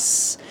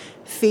 plus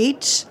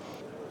feet.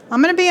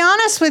 I'm going to be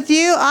honest with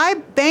you, I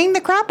banged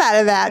the crap out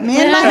of that, me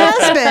and my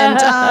husband.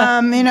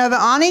 The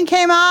awning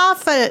came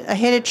off, I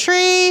hit a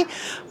tree,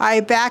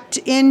 I backed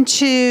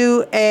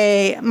into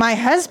my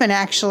husband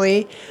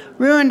actually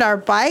ruined our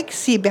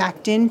bikes, he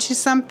backed into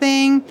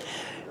something.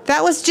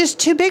 That was just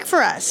too big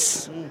for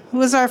us. It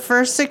was our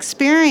first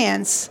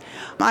experience.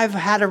 I've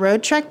had a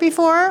road trek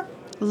before,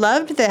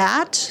 loved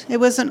that. It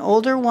was an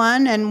older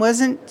one and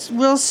wasn't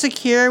real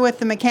secure with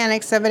the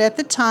mechanics of it at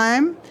the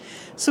time.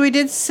 So we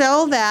did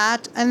sell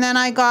that, and then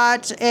I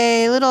got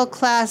a little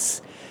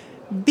Class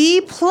B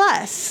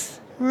plus,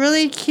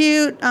 really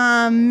cute,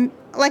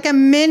 like a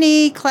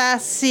mini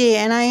Class C,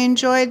 and I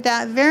enjoyed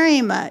that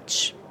very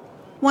much.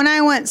 When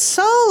I went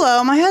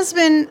solo, my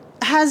husband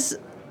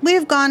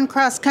we've gone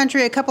cross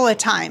country a couple of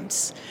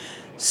times.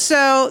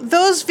 So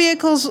those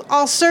vehicles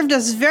all served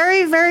us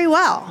very, very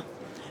well.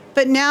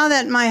 But now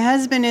that my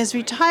husband is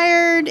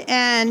retired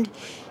and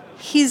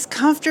he's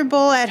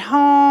comfortable at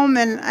home,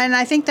 and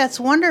I think that's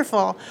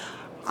wonderful,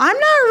 I'm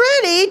not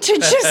ready to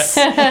just,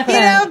 be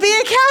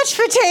a couch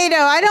potato.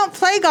 I don't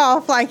play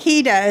golf like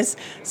he does.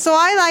 So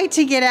I like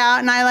to get out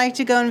and I like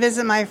to go and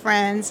visit my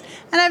friends.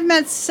 And I've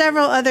met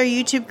several other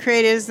YouTube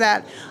creatives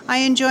that I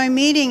enjoy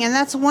meeting. And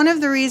that's one of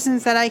the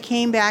reasons that I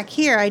came back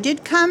here. I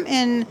did come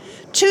in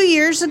 2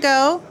 years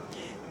ago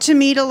to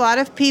meet a lot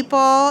of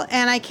people,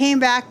 and I came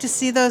back to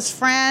see those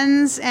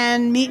friends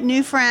and meet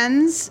new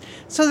friends.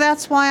 So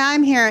that's why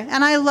I'm here,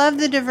 and I love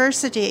the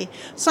diversity.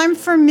 So I'm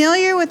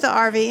familiar with the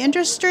RV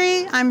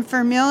industry, I'm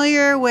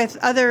familiar with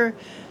other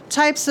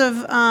types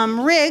of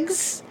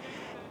rigs,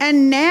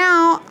 and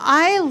now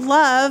I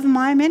love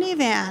my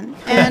minivan.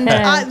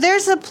 And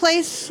there's a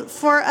place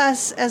for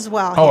us as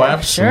well. Oh, here.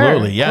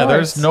 absolutely. Sure, yeah,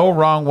 there's no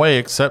wrong way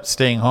except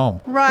staying home.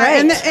 Right.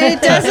 And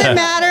it doesn't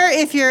matter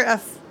if you're a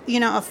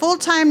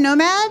full-time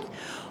nomad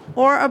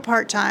or a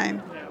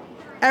part-time.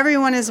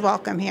 Everyone is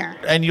welcome here.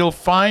 And you'll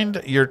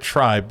find your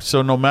tribe.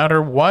 So no matter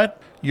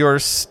what your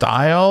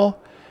style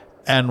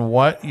and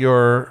what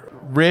your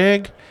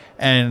rig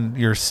and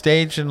your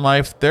stage in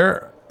life,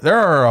 there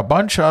are a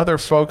bunch of other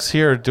folks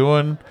here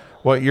doing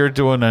what you're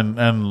doing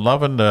and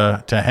loving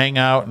to hang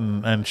out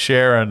and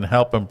share and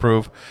help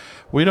improve.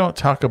 We don't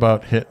talk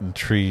about hitting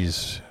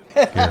trees.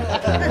 We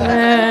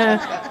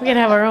can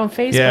have our own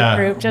Facebook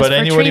group just but for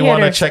anybody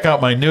want to check out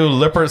my new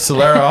Lippert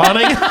Solera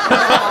awning?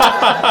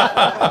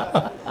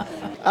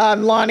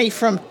 I'm Lonnie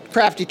from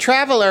Crafty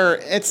Traveler.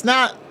 It's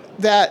not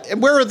that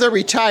we're the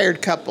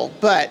retired couple,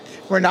 but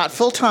we're not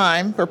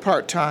full-time, we're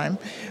part-time.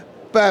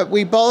 But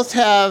we both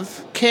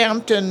have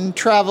camped and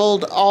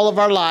traveled all of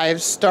our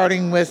lives,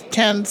 starting with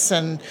tents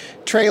and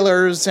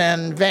trailers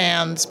and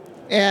vans.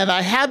 And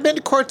I have been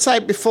to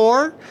Quartzsite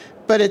before,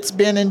 but it's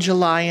been in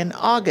July and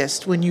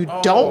August when you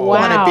don't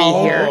want to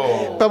be here.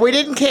 But we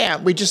didn't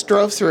camp. We just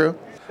drove through.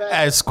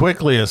 As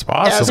quickly as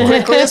possible. As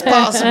quickly as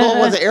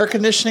possible with the air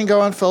conditioning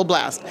going full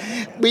blast.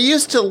 We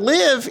used to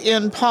live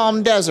in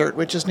Palm Desert,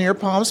 which is near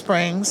Palm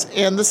Springs,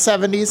 in the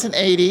 70s and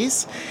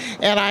 80s.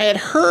 And I had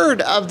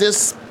heard of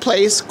this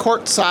place,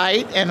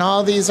 Quartzsite, and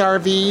all these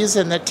RVs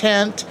and the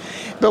tent,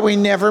 but we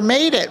never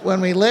made it when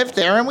we lived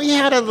there. And we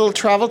had a little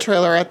travel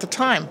trailer at the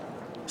time.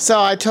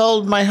 So I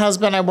told my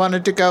husband I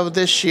wanted to go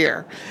this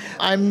year.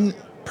 I'm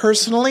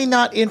personally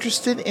not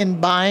interested in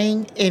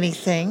buying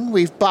anything.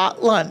 We've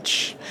bought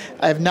lunch.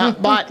 I have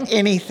not bought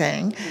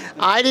anything.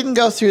 I didn't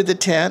go through the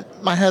tent.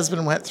 My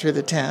husband went through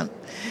the tent.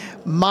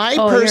 My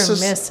purse you're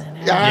is missing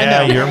out.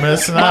 Yeah, you're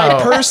missing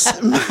out.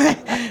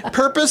 My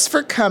purpose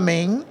for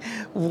coming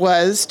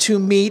was to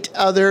meet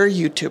other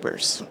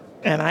YouTubers.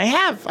 And I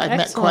have. I've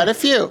met quite a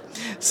few.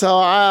 So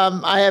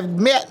I have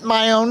met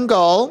my own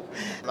goal,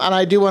 and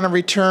I do want to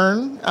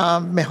return,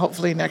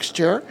 hopefully next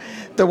year.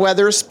 The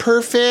weather's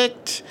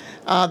perfect.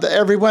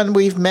 Everyone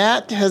we've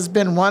met has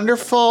been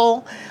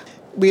wonderful.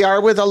 We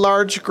are with a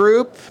large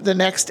group, the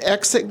next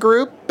exit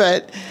group,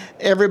 but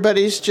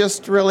everybody's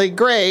just really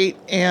great.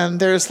 And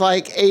there's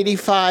like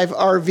 85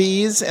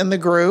 RVs in the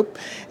group,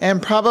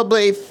 and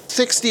probably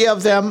 60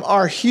 of them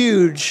are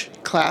huge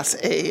Class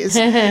A's.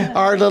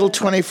 Our little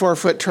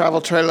 24-foot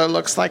travel trailer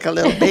looks like a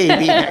little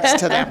baby next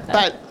to them.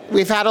 But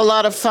we've had a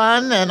lot of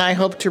fun, and I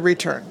hope to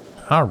return.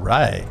 All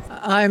right.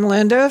 I'm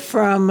Linda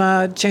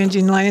from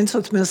Changing Lanes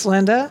with Miss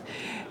Linda.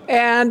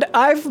 And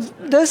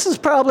this is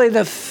probably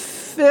the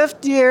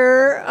 5th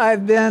year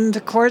I've been to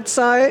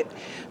Quartzsite.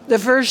 The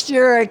first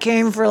year I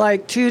came for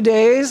like 2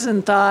 days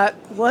and thought,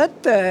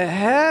 what the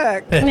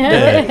heck?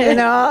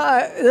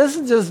 This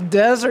is just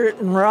desert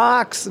and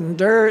rocks and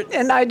dirt.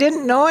 And I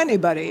didn't know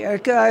anybody. I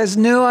was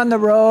new on the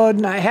road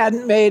and I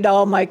hadn't made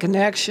all my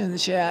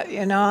connections yet,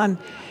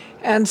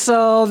 And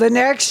so the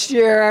next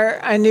year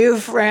I knew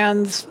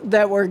friends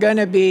that were going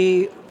to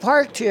be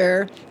parked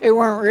here. They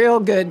weren't real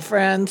good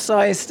friends, so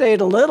I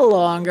stayed a little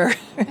longer.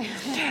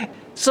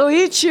 So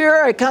each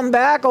year I come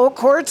back,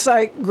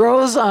 Quartzsite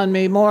grows on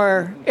me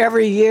more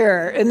every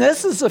year. And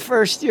this is the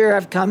first year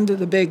I've come to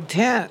the big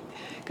tent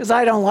because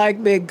I don't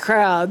like big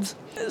crowds.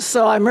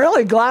 So I'm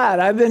really glad.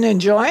 I've been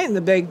enjoying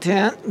the big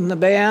tent and the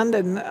band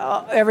and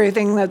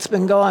everything that's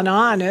been going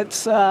on.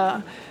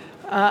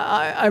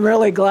 I'm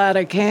really glad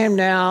I came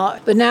now.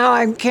 But now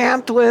I'm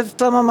camped with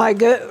some of my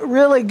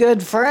really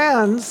good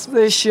friends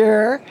this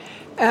year,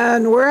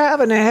 and we're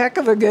having a heck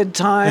of a good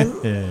time.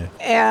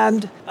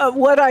 And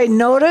what I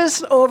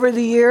noticed over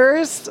the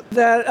years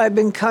that I've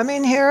been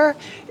coming here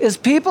is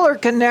people are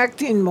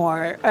connecting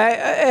more.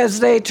 As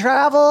they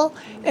travel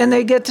and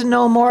they get to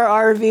know more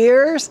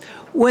RVers,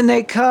 when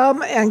they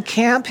come and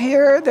camp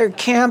here, they're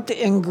camped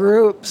in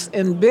groups,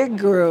 in big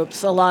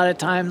groups a lot of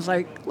times,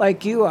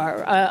 like you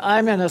are.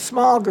 I'm in a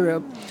small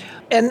group.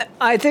 And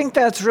I think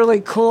that's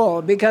really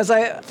cool because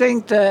I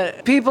think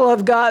that people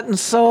have gotten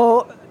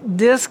so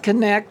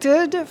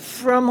disconnected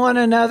from one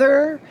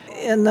another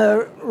in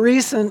the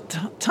recent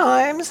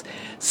times.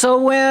 So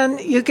when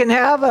you can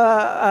have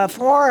a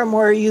forum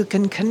where you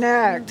can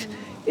connect,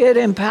 it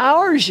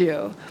empowers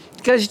you.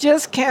 Because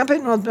just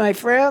camping with my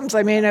friends,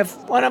 I mean, if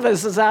one of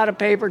us is out of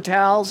paper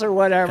towels or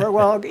whatever,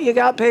 well, you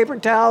got paper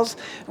towels,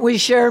 we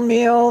share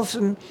meals,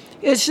 and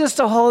it's just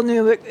a whole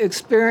new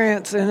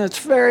experience, and it's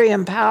very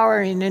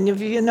empowering. And if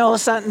you know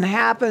something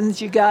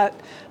happens, you got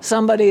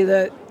somebody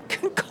that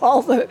can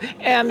call the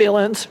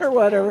ambulance or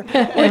whatever,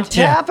 which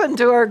happened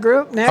to our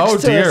group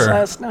next to us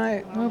last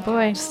night. Oh,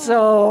 boy.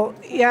 So,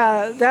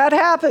 yeah, that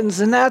happens,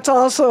 and that's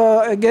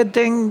also a good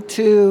thing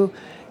to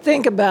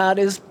think about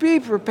is be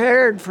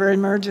prepared for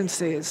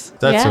emergencies.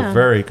 That's a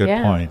very good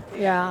point.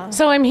 Yeah.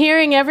 So I'm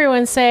hearing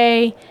everyone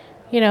say,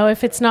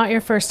 if it's not your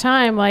first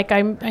time, like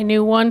I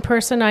knew one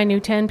person, I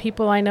knew 10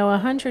 people, I know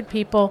 100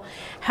 people.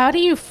 How do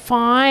you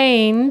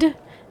find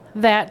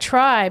that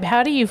tribe?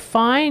 How do you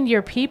find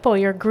your people,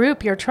 your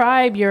group, your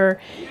tribe,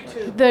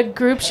 the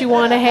groups you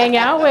want to hang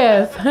out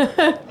with?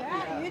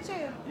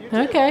 YouTube.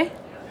 Okay.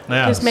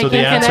 Yeah, Just so the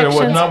answer,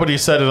 nobody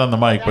said it on the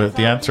mic, but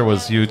the answer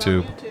was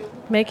YouTube.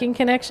 Making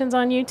connections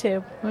on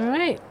YouTube. All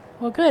right.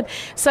 Well, good.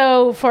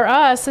 So for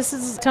us, this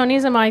is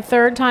Tony's and my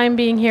 3rd time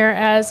being here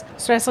as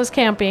Stressless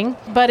Camping,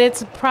 but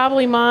it's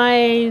probably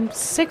my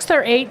 6th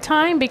or 8th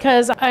time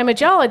because I'm a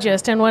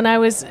geologist. And when I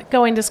was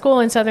going to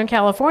school in Southern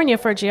California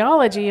for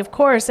geology, of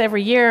course,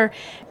 every year,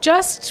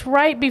 just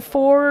right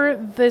before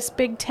this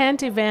big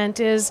tent event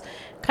is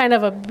kind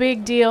of a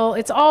big deal.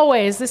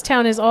 This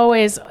town is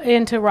always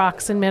into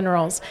rocks and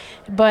minerals,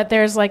 but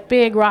there's like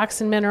big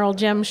rocks and mineral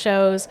gem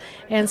shows.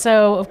 And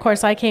so, of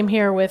course, I came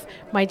here with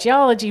my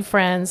geology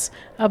friends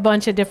a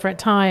bunch of different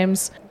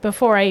times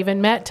before I even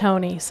met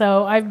Tony.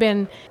 So I've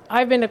been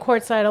to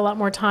Quartzsite a lot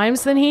more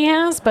times than he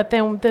has, but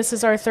then this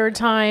is our 3rd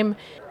time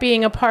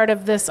being a part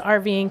of this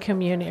RVing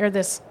community, or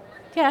this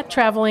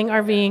traveling,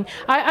 RVing.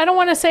 I don't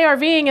want to say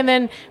RVing and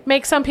then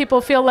make some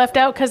people feel left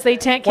out because they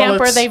tent camp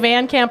or they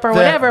van camp or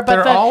whatever.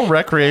 But they're all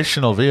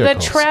recreational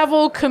vehicles. The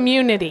travel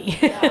community.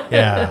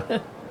 Yeah.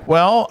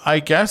 Well, I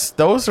guess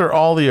those are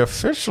all the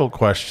official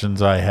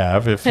questions I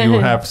have. If you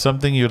have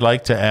something you'd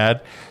like to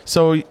add.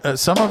 So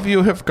some of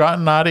you have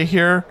gotten out of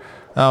here.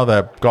 Oh,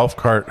 that golf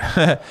cart.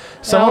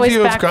 Some of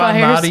you have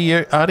gotten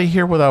out of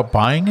here without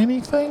buying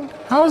anything?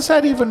 How is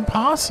that even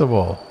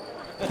possible?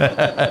 Forget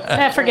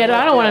it.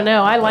 I don't want to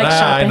know. I like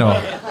shopping.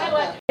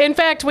 I know. In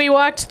fact, we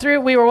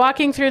were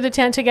walking through the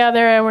tent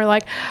together and we're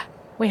like,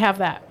 we have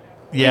that.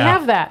 Yeah. We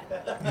have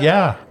that.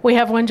 Yeah. We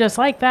have one just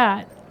like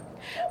that.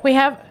 We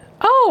have,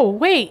 oh,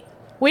 wait,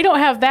 we don't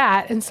have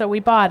that. And so we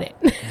bought it.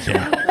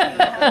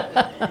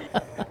 Yeah.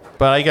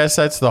 But I guess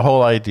that's the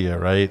whole idea,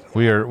 right?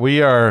 We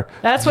are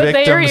that's what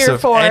they are here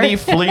for. Any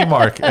flea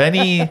market,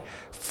 any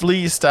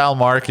flea style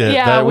market.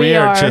 Yeah, that we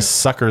are just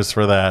suckers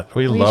for that.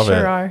 We love sure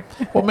it. Are.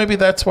 Well, maybe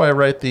that's why I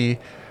write the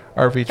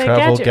RV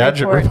Travel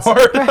Gadget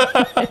Report.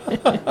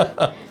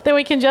 Then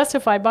we can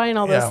justify buying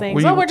all those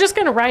things. We're just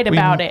going to write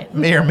about it.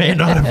 May or may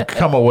not have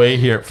come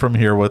away from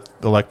here with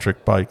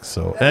electric bikes.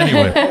 So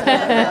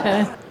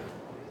anyway.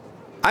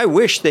 I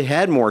wish they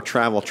had more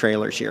travel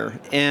trailers here.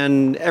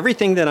 And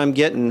everything that I'm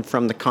getting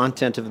from the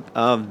content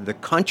of the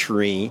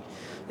country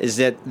is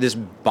that this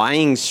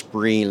buying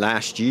spree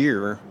last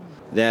year,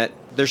 that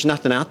there's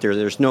nothing out there.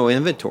 There's no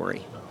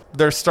inventory.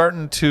 They're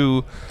starting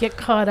to get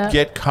caught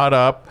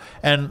up.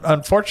 And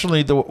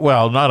unfortunately,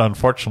 not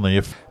unfortunately,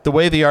 if the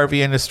way the RV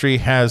industry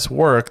has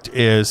worked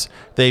is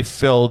they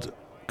filled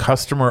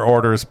customer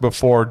orders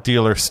before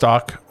dealer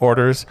stock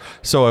orders.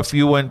 So if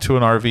you went to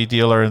an RV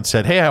dealer and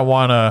said, hey, I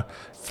want a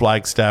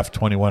Flagstaff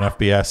 21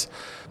 FBS,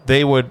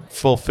 they would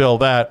fulfill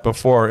that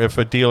before if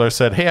a dealer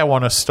said, hey, I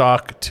want to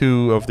stock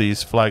 2 of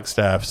these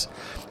Flagstaffs.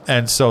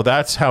 And so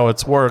that's how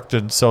it's worked.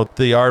 And so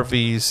the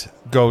RVs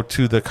go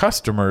to the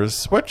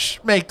customers, which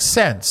makes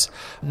sense.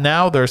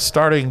 Now they're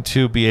starting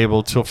to be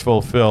able to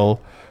fulfill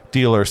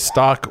dealer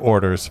stock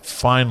orders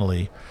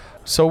finally.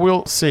 So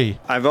we'll see.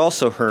 I've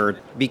also heard,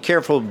 be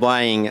careful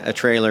buying a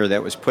trailer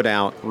that was put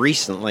out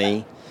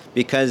recently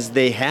because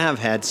they have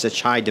had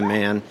such high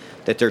demand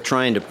that they're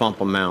trying to pump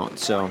them out.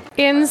 So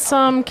in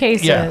some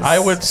cases. Yeah, I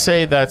would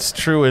say that's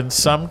true in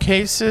some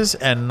cases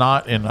and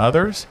not in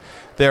others.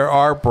 There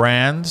are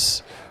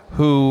brands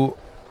who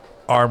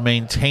are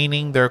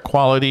maintaining their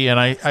quality, and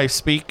I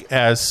speak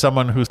as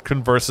someone who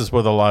converses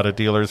with a lot of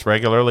dealers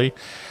regularly.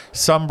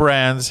 Some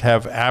brands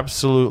have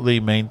absolutely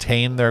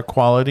maintained their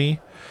quality,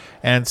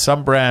 and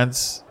some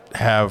brands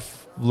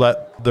have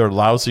let their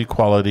lousy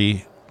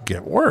quality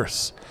get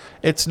worse.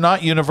 It's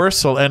not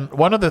universal. And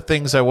one of the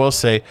things I will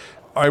say,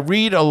 I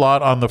read a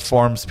lot on the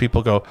forums,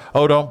 people go,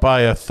 oh, don't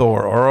buy a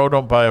Thor, or oh,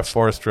 don't buy a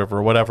Forest River,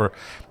 or whatever.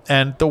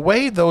 And the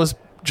way those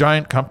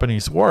giant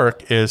companies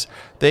work is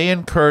they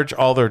encourage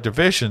all their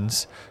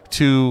divisions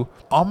to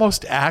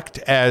almost act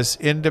as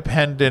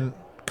independent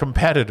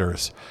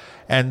competitors.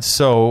 And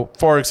so,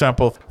 for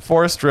example,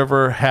 Forest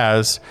River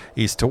has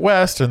East to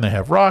West, and they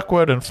have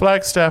Rockwood and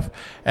Flagstaff,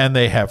 and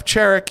they have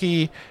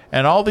Cherokee,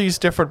 and all these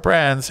different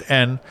brands,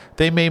 and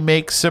they may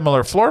make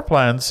similar floor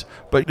plans,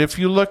 but if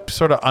you look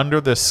sort of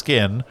under the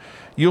skin,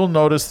 you'll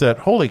notice that,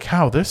 holy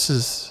cow, this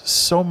is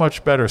so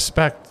much better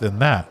spec than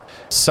that.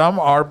 Some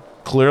are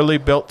clearly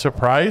built to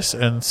price,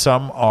 and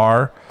some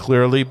are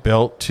clearly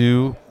built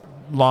to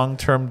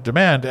long-term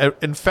demand.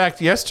 In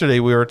fact, yesterday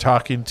we were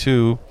talking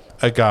to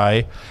a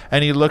guy,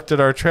 and he looked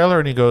at our trailer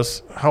and he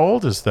goes, how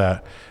old is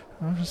that?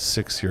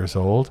 6 years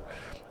old.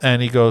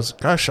 And he goes,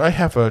 gosh, I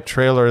have a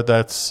trailer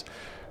that's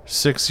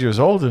 6 years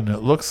old and it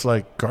looks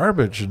like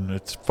garbage and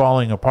it's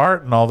falling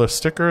apart and all the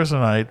stickers.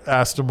 And I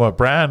asked him what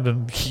brand,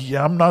 and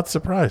I'm not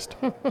surprised.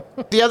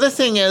 The other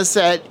thing is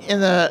that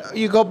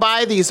you go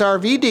by these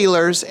RV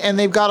dealers and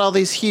they've got all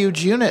these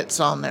huge units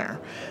on there.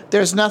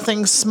 There's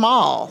nothing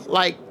small,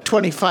 like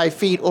 25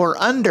 feet or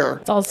under.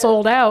 It's all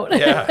sold out.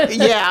 Yeah.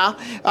 Yeah.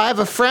 I have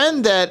a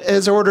friend that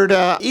has ordered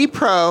a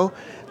ePro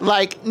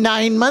like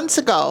 9 months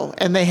ago,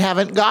 and they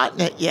haven't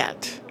gotten it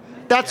yet.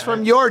 That's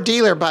from your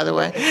dealer, by the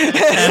way. And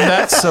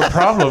that's the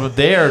problem.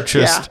 They are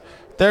just,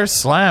 they're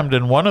slammed.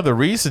 And one of the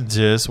reasons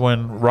is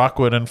when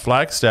Rockwood and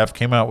Flagstaff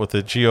came out with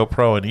the Geo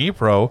Pro and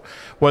ePro,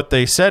 what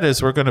they said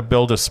is we're going to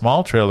build a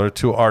small trailer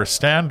to our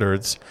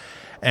standards,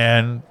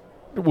 and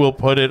we'll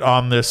put it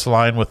on this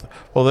line with,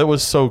 well, it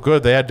was so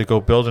good they had to go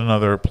build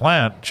another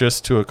plant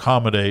just to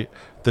accommodate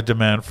the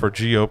demand for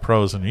Geo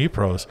Pros and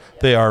ePros.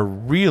 They are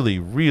really,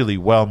 really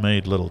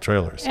well-made little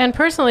trailers. And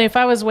personally, if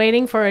I was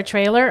waiting for a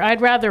trailer,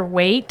 I'd rather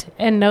wait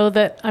and know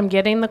that I'm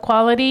getting the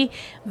quality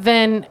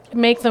than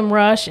make them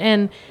rush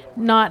and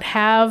not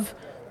have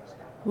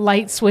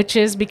light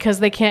switches because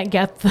they can't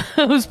get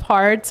those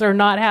parts, or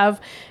not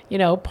have,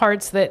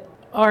 parts that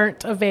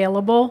aren't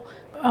available.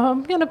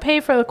 I'm going to pay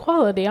for the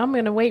quality. I'm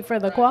going to wait for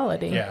the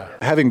quality. Yeah.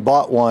 Having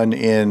bought one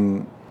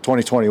in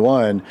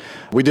 2021,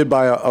 we did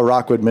buy a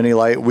Rockwood Mini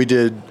Light. We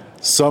did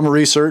some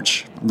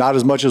research, not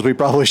as much as we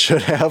probably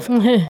should have,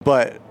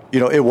 but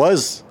it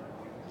was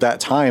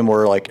that time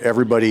where like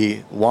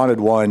everybody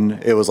wanted one.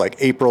 It was like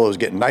April, it was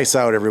getting nice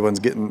out. Everyone's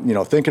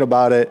getting, thinking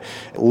about it.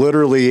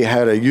 Literally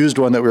had a used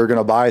one that we were going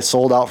to buy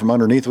sold out from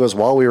underneath of us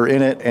while we were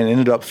in it, and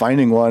ended up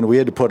finding one. We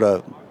had to put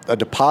a a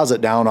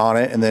deposit down on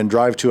it and then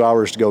drive 2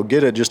 hours to go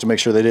get it just to make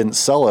sure they didn't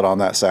sell it on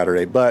that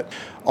Saturday. But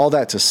all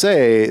that to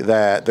say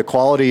that the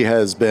quality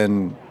has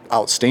been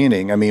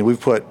outstanding. I mean,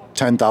 we've put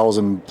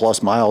 10,000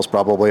 plus miles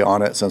probably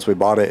on it since we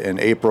bought it in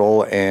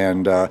April,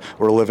 and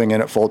we're living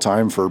in it full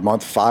time for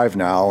month 5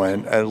 now.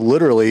 And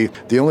literally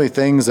the only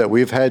things that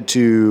we've had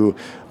to,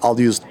 I'll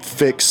use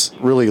fix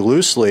really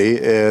loosely,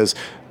 is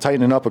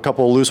tightening up a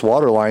couple of loose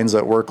water lines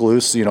that work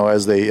loose,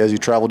 as you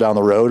travel down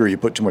the road or you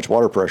put too much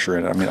water pressure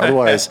in it. I mean,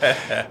 otherwise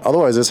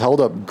it's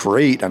held up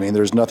great. I mean,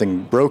 there's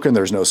nothing broken,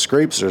 there's no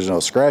scrapes, there's no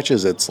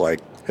scratches. It's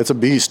a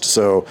beast.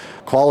 So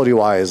quality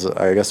wise,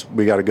 I guess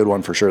we got a good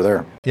one for sure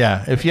there.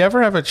 Yeah. If you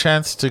ever have a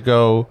chance to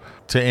go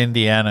to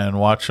Indiana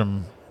and watch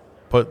them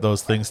put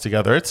those things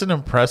together, it's an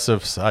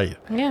impressive sight.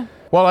 Yeah.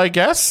 Well, I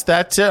guess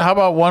that's it. How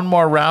about one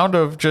more round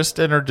of just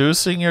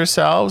introducing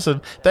yourselves?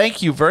 And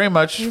thank you very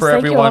much for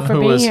everyone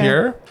who was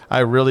here.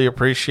 I really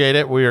appreciate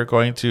it. We are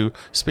going to,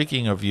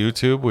 speaking of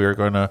YouTube, we are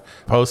going to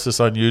post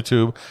this on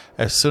YouTube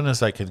as soon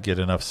as I can get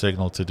enough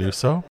signal to do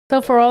so. So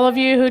for all of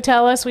you who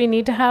tell us we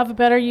need to have a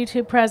better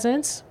YouTube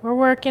presence, we're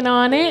working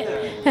on it.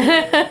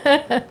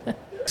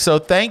 So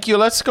thank you.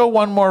 Let's go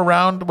one more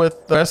round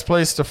with the best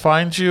place to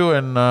find you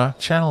and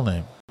channel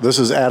name. This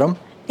is Adam.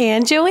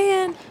 And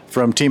Joanne.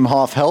 From Team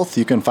Hoff Health.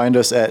 You can find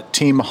us at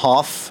Team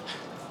Hoff,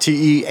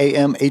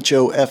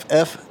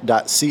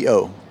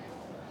 TEAMHOFF.co.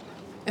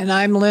 And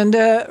I'm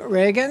Linda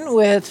Reagan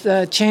with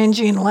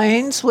Changing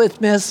Lanes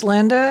with Miss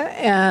Linda.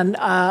 And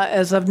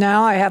as of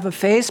now, I have a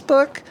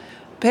Facebook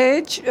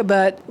page,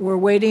 but we're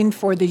waiting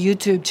for the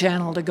YouTube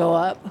channel to go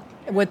up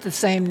with the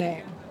same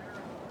name.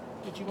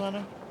 Did you want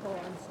to?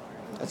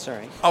 That's all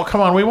right. Oh,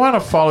 come on. We want to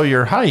follow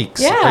your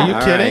hikes. Yeah. Are you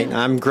kidding? Right.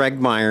 I'm Greg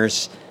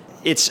Myers.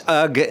 It's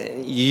UGH.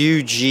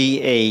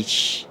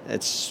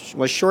 It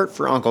was short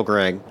for Uncle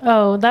Greg.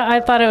 Oh,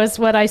 I thought it was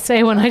what I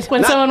say when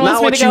someone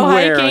wants me to go hiking. Not what you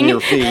wear on your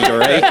feet, all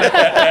right?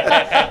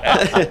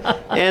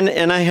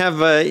 and I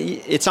have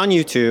it's on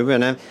YouTube,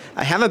 and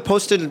I haven't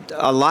posted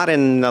a lot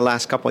in the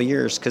last couple of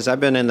years because I've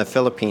been in the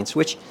Philippines,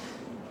 which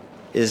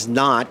is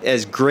not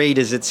as great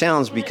as it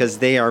sounds because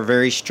they are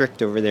very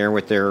strict over there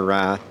with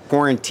their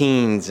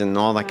quarantines and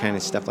all that kind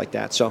of stuff like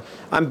that. So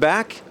I'm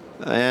back.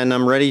 And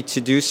I'm ready to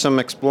do some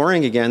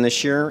exploring again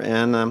this year.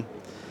 And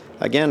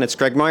again, it's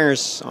Greg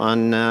Myers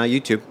on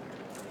YouTube.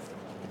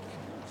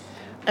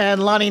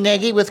 And Lonnie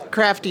Nagy with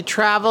Crafty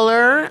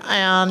Traveler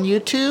on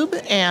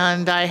YouTube.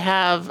 And I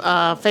have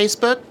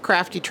Facebook,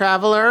 Crafty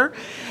Traveler.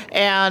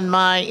 And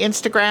my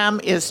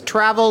Instagram is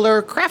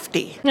Traveler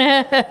Crafty.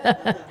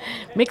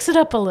 Mix it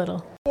up a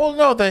little. Well,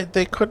 no,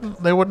 they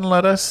couldn't. They wouldn't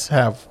let us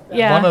have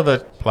one of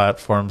the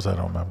platforms. I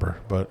don't remember.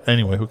 But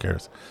anyway, who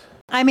cares?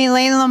 I'm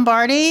Elaine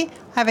Lombardi.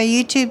 I have a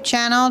YouTube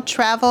channel,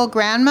 Travel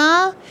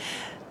Grandma.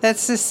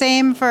 That's the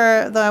same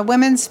for the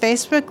women's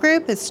Facebook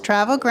group. It's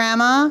Travel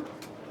Grandma.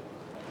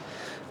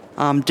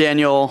 I'm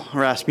Daniel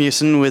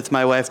Rasmussen with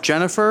my wife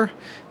Jennifer,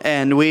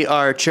 and we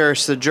are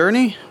Cherish the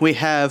Journey. We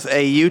have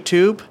a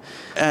YouTube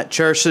at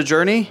Cherish the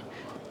Journey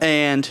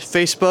and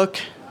Facebook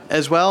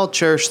as well,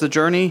 Cherish the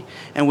Journey,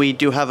 and we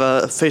do have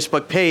a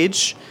Facebook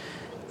page,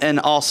 and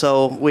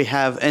also we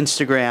have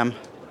Instagram.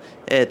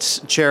 It's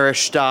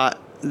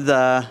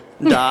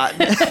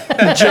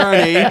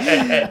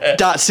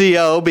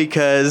cherish.the.journey.co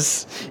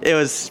because it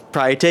was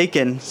probably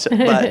taken.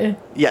 But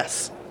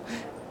yes.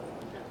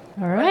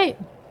 All right.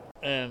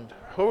 And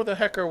who the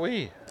heck are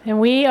we?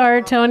 And we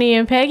are Tony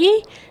and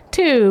Peggy,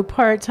 2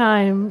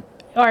 part-time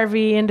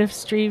RV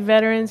industry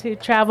veterans who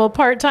travel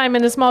part-time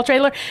in a small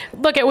trailer.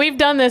 Look, we've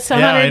done this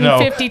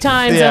 150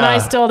 times, and I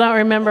still don't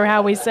remember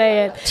how we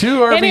say it. 2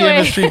 RV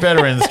industry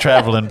veterans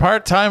traveling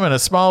part-time in a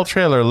small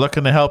trailer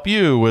looking to help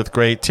you with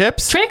great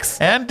tips,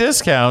 tricks, and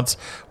discounts.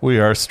 We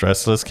are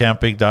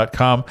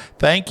stresslesscamping.com.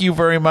 Thank you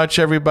very much,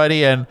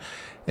 everybody, and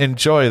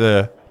enjoy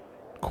the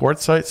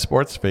Quartzsite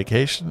Sports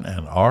Vacation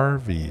and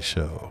RV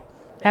Show.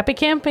 Happy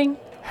camping.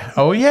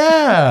 Oh,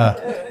 yeah.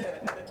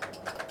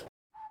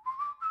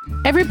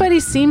 Everybody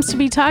seems to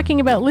be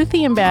talking about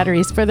lithium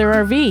batteries for their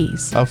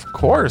RVs. Of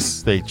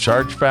course. They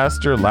charge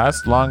faster,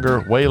 last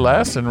longer, weigh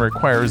less, and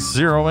require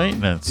zero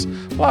maintenance.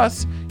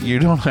 Plus, you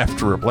don't have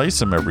to replace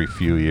them every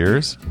few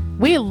years.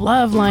 We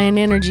love Lion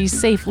Energy's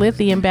safe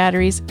lithium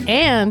batteries,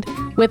 and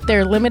with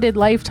their limited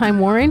lifetime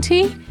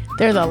warranty,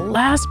 they're the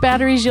last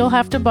batteries you'll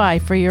have to buy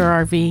for your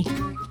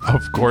RV.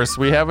 Of course,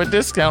 we have a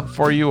discount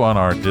for you on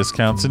our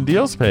discounts and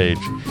deals page,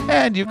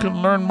 and you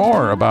can learn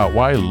more about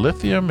why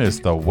lithium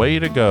is the way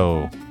to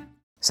go.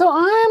 So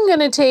I'm going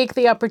to take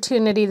the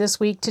opportunity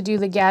this week to do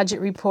the gadget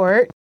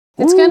report.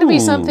 It's going to be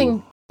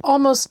something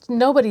almost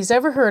nobody's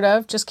ever heard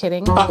of. Just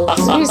kidding. It's going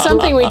to be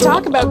something we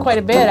talk about quite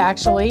a bit,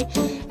 actually,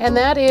 and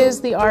that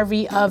is the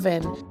RV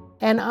oven.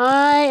 And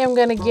I am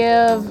going to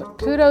give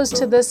kudos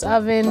to this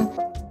oven.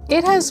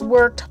 It has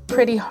worked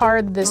pretty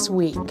hard this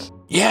week.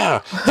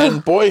 Yeah,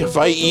 and boy, have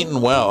I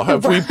eaten well.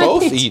 Have we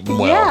both eaten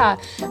well? Yeah.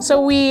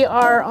 So we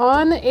are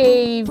on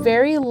a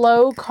very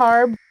low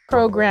carb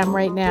program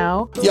right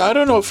now. Yeah, I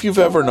don't know if you've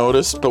ever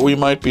noticed, but we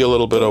might be a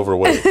little bit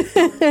overweight.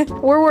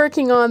 We're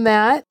working on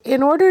that.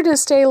 In order to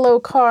stay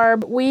low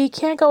carb, we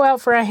can't go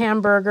out for a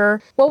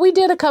hamburger. Well, we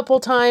did a couple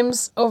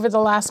times over the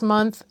last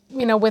month,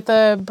 with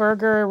a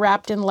burger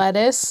wrapped in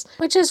lettuce,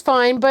 which is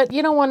fine, but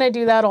you don't want to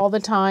do that all the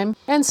time.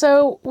 And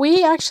so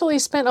we actually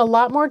spent a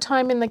lot more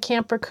time in the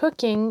camper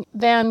cooking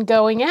than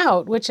going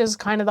out, which is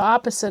kind of the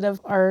opposite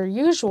of our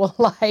usual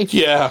life.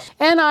 Yeah.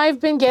 And I've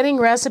been getting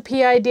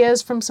recipe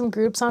ideas from some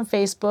groups on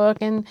Facebook,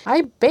 and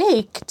I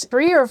baked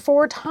 3 or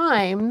 4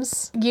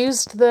 times,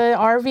 used the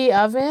RV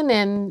oven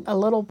and a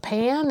little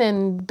pan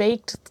and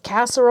baked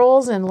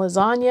casseroles and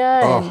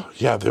lasagna.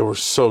 Yeah, they were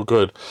so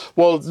good.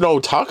 Well, no,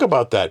 talk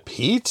about that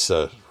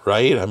pizza,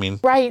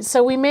 right? Right.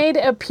 So we made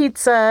a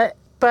pizza,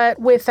 but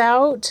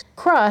without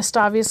crust,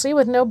 obviously,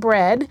 with no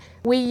bread.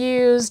 We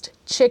used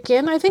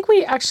chicken. I think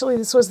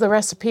this was the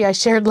recipe I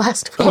shared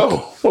last week.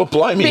 Oh, well,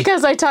 blimey.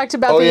 Because I talked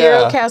about the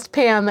Eurocast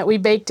pan that we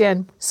baked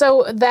in.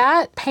 So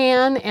that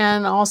pan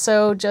and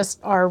also just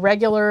our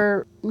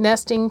regular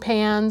nesting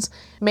pans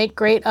make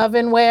great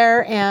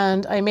ovenware.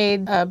 And I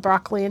made a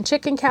broccoli and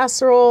chicken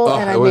casserole.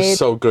 And I made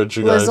so good,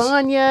 you guys.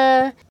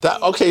 Lasagna.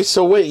 Okay,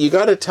 so wait, you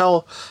got to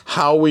tell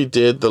how we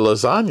did the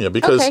lasagna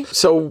because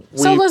So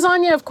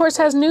lasagna, of course,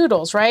 has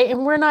noodles, right?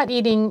 And we're not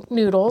eating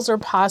noodles or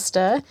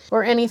pasta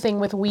or anything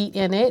with wheat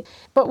in it.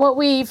 But what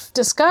we've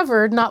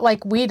discovered, not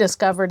like we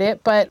discovered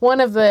it, but one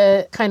of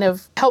the kind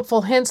of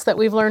helpful hints that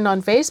we've learned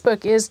on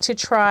Facebook is to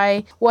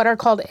try what are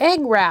called egg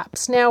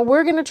wraps. Now,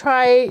 we're going to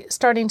try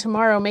starting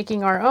tomorrow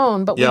making our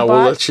own. But we'll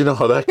let you know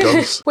how that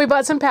goes. We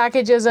bought some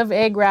packages of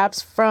egg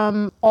wraps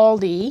from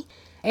Aldi.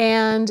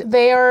 And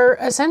they are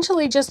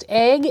essentially just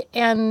egg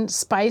and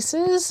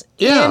spices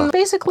in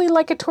basically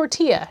like a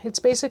tortilla. It's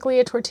basically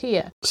a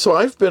tortilla. So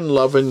I've been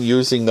loving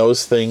using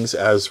those things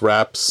as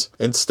wraps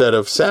instead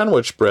of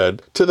sandwich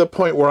bread to the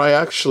point where I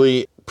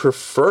actually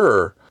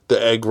prefer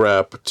the egg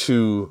wrap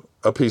to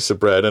a piece of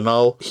bread, and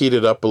I'll heat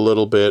it up a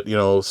little bit,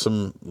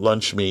 some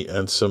lunch meat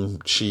and some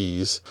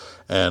cheese,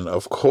 and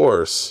of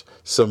course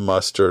some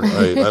mustard.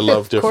 I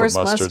love different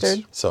mustards.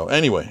 Mustard. So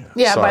anyway.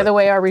 Yeah, by the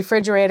way, our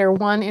refrigerator,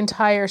 one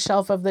entire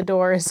shelf of the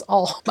door is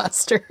all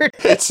mustard.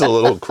 It's a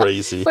little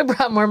crazy. We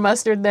brought more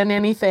mustard than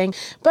anything.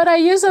 But I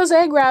use those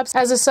egg wraps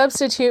as a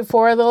substitute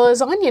for the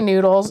lasagna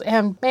noodles,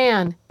 and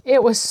man,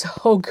 it was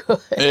so good.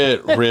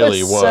 It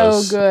really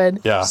was. So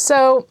good. Yeah.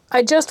 So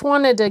I just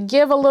wanted to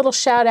give a little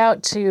shout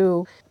out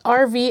to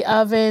RV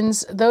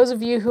ovens. Those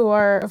of you who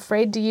are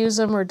afraid to use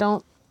them or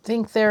don't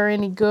think they're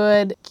any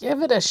good,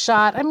 give it a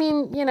shot.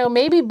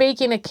 Maybe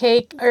baking a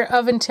cake or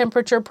oven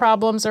temperature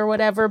problems or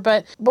whatever,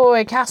 but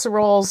boy,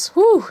 casseroles,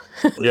 whew.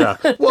 Yeah.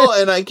 Well,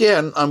 and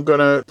again, I'm going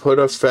to put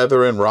a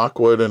feather in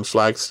Rockwood and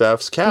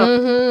Flagstaff's cap.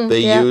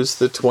 They use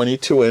the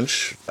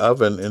 22-inch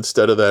oven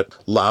instead of that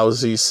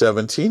lousy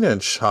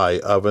 17-inch high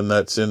oven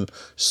that's in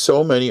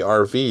so many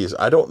RVs.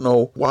 I don't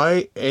know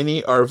why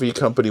any RV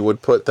company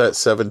would put that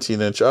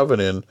 17-inch oven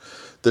in.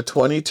 The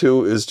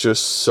 22 is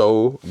just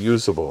so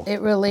usable.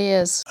 It really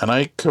is. And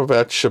I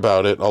kvetch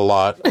about it a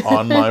lot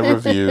on my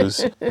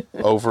reviews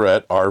over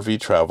at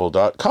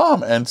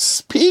rvtravel.com. And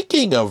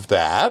speaking of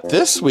that,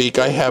 this week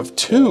I have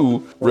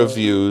 2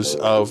 reviews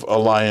of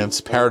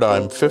Alliance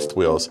Paradigm fifth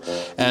wheels.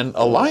 And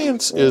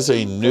Alliance is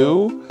a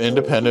new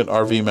independent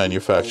RV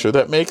manufacturer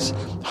that makes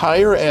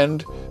higher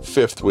end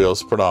fifth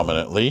wheels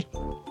predominantly.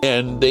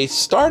 And they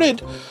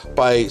started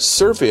by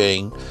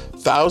surveying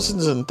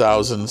thousands and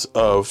thousands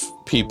of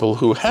people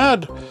who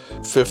had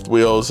fifth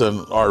wheels and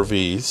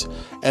RVs,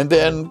 and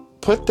then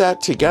put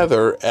that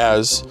together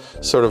as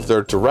sort of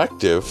their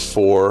directive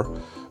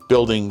for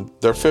building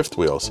their fifth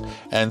wheels.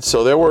 And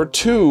so there were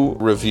 2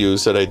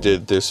 reviews that I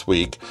did this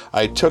week.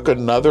 I took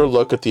another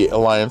look at the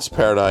Alliance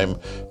Paradigm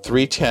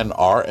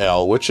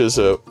 310RL, which is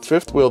a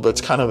fifth wheel that's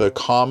kind of the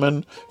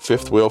common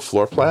fifth wheel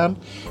floor plan.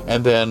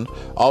 And then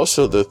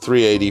also the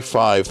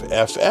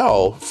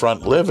 385FL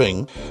front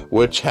living,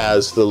 which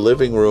has the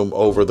living room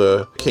over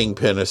the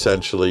kingpin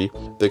essentially.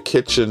 The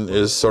kitchen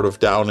is sort of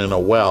down in a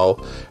well,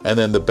 and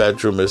then the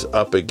bedroom is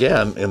up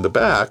again in the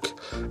back.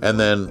 And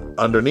then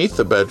underneath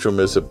the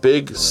bedroom is a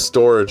big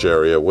storage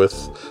area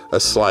with a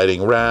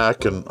sliding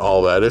rack and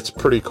all that. It's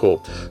pretty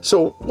cool.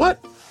 So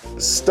what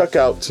stuck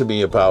out to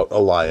me about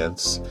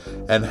Alliance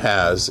and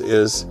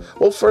is,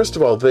 well, first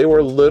of all, they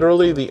were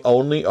literally the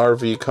only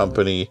RV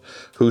company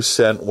who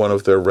sent one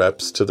of their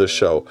reps to the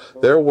show.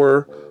 There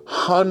were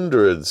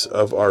hundreds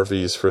of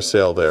RVs for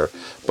sale there,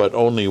 but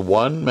only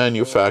one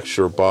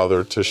manufacturer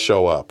bothered to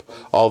show up.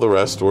 All the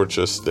rest were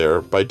just there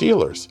by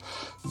dealers.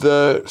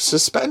 The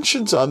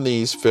suspensions on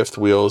these fifth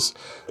wheels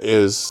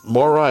is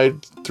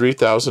MORryde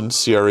 3000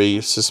 CRE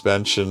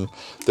suspension.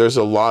 There's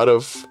a lot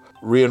of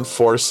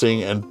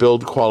reinforcing and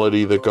build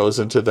quality that goes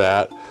into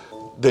that.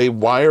 They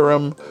wire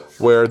them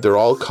where they're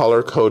all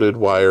color-coded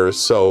wires,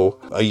 so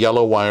a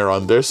yellow wire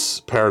on this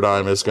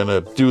Paradigm is going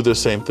to do the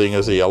same thing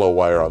as a yellow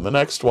wire on the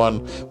next one,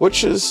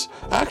 which is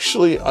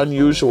actually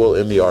unusual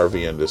in the RV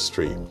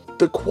industry.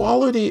 The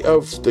quality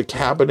of the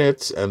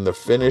cabinets and the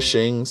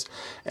finishings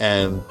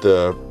and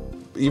the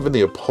even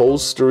the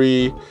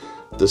upholstery,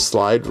 the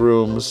slide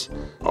rooms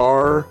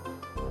are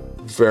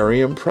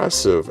very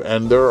impressive.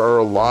 And there are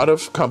a lot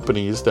of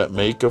companies that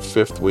make a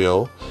fifth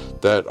wheel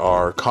that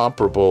are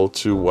comparable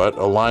to what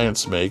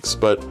Alliance makes.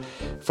 But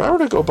if I were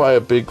to go buy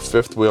a big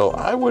fifth wheel,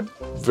 I would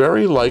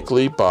very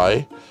likely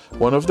buy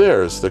one of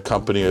theirs. The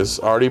company has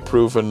already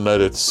proven that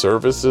its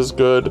service is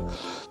good,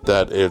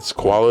 that its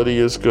quality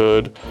is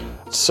good.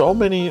 So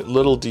many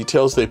little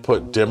details. They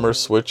put dimmer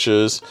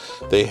switches.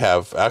 They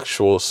have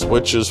actual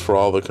switches for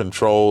all the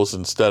controls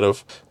instead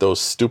of those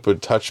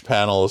stupid touch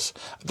panels.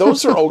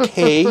 Those are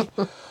okay,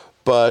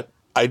 but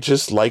I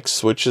just like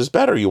switches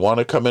better. You want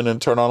to come in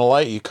and turn on a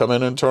light, you come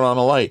in and turn on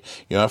a light.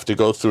 You don't have to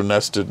go through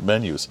nested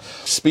menus.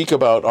 Speak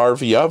about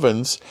RV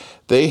ovens.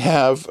 They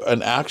have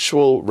an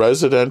actual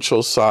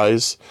residential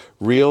size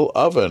real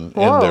oven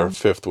in their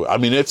fifth wheel. I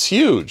mean, it's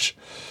huge.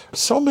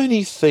 So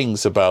many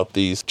things about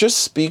these just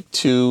speak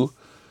to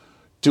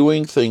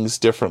doing things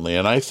differently.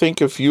 And I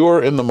think if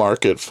you're in the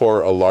market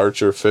for a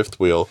larger fifth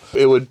wheel,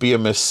 it would be a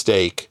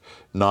mistake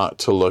not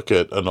to look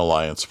at an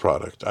Alliance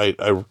product. I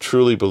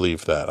truly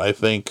believe that. I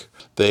think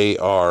they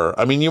are,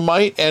 I mean, you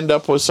might end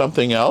up with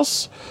something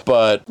else,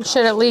 but you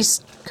should at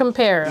least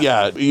compare.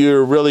 Yeah,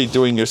 you're really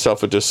doing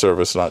yourself a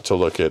disservice not to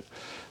look at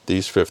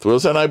these fifth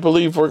wheels. And I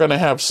believe we're going to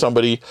have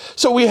somebody,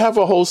 so we have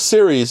a whole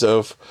series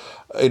of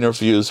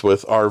interviews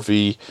with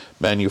RV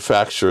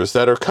manufacturers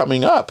that are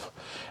coming up.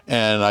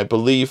 And I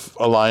believe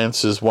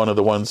Alliance is one of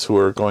the ones who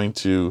are going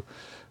to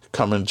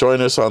come and join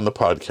us on the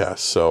podcast.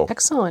 So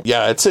excellent.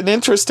 Yeah, it's an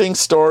interesting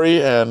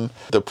story, and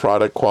the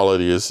product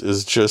quality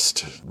is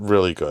just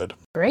really good.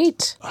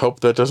 Great. I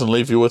hope that doesn't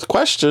leave you with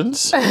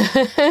questions.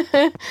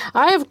 I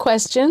have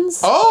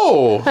questions.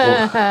 Oh!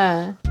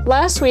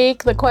 Last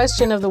week, the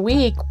question of the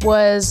week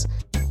was,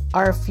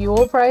 are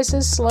fuel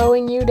prices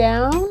slowing you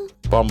down?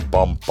 Bum,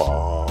 bum,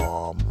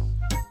 bum.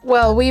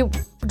 Well, we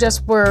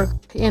just were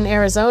in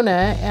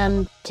Arizona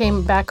and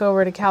came back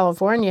over to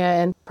California,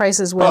 and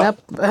prices went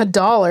up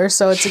 $1,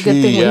 so it's a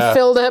good thing we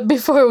filled up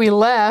before we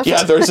left.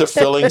 Yeah, there's a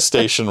filling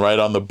station right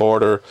on the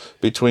border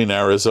between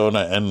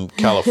Arizona and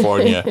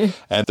California,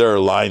 and there are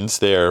lines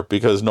there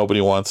because nobody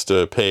wants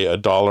to pay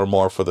 $1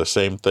 more for the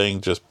same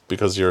thing just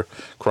because you're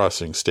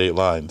crossing state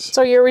lines.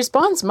 So your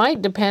response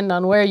might depend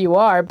on where you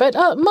are, but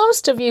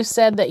most of you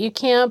said that you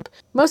camp,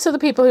 most of the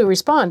people who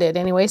responded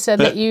anyway, said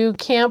that you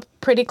camp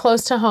pretty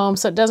close to home,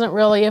 so it doesn't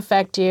really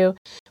affect you.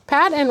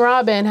 Pat and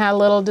Robin had a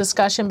little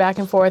discussion back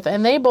and forth,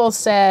 and they both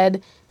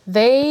said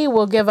they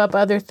will give up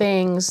other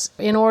things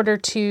in order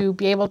to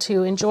be able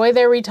to enjoy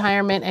their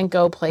retirement and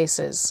go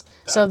places.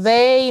 So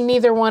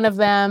neither one of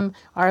them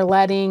are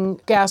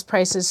letting gas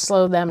prices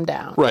slow them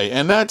down. Right,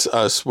 and that's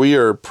us. We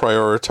are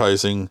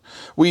prioritizing,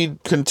 we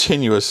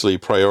continuously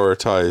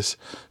prioritize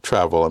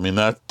travel. I mean,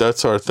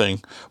 that's our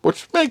thing,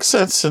 which makes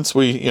sense since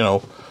we,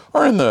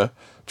 are in the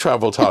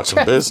travel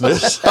talking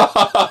business.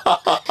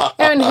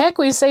 And heck,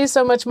 we save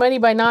so much money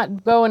by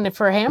not going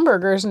for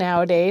hamburgers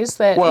nowadays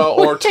that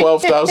or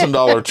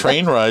 $12,000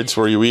 train rides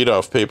where you eat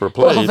off paper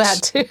plates. Well,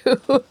 that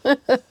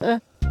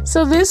too.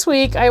 So this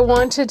week I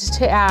wanted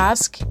to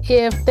ask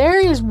if there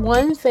is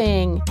one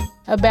thing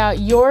about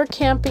your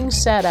camping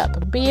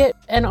setup, be it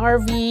an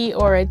RV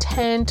or a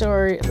tent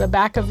or the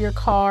back of your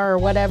car or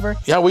whatever.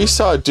 Yeah, we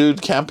saw a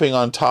dude camping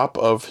on top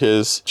of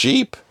his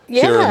Jeep.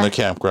 Here in the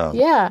campground.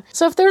 Yeah.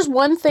 So if there's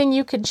one thing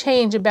you could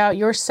change about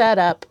your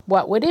setup,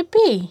 what would it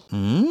be?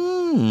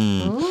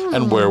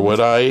 And where would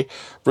I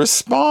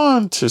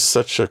respond to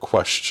such a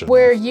question?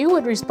 Where you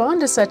would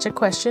respond to such a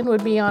question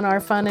would be on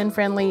our fun and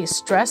friendly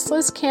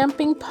Stressless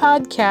Camping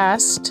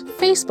Podcast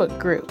Facebook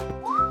group.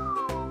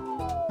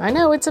 I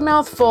know it's a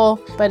mouthful,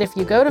 but if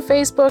you go to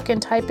Facebook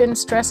and type in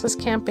Stressless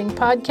Camping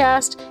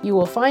Podcast, you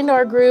will find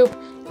our group.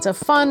 It's a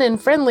fun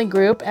and friendly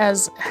group,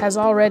 as has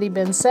already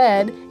been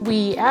said.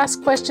 We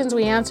ask questions,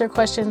 we answer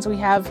questions, we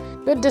have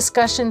good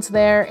discussions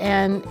there,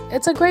 and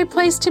it's a great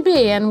place to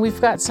be. And we've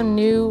got some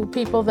new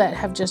people that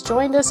have just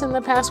joined us in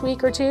the past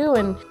week or two,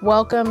 and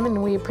welcome,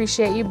 and we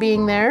appreciate you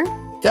being there.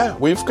 Yeah,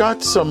 we've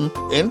got some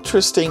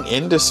interesting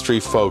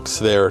industry folks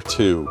there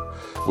too.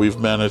 We've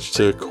managed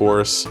to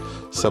coerce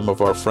some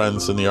of our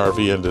friends in the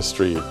RV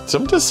industry,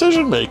 some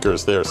decision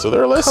makers there, so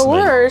they're listening.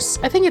 Coerce?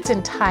 I think it's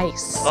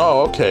entice.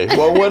 Oh, okay.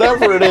 Well,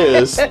 whatever it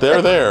is,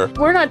 they're there.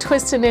 We're not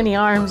twisting any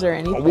arms or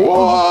anything.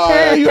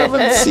 Whoa, you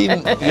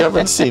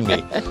haven't seen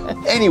me.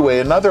 Anyway,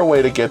 another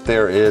way to get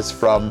there is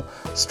from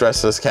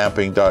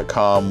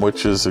stresslesscamping.com,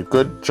 which is a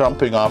good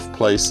jumping off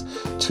place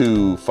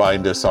to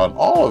find us on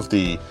all of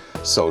the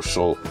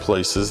social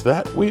places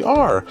that we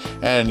are.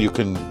 And you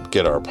can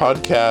get our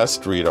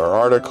podcast, read our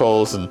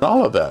articles, and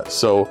all of that.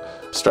 So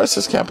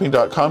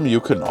stresslesscamping.com, you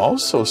can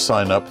also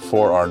sign up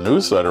for our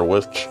newsletter,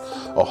 which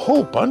a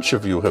whole bunch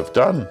of you have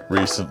done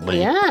recently.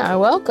 Yeah,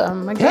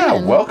 welcome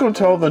again. Yeah, welcome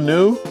to all the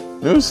new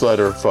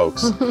newsletter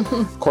folks.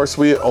 Of course,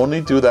 we only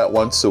do that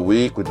once a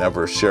week. We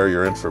never share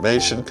your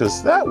information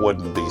because that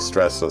wouldn't be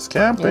Stressless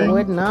Camping. It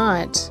would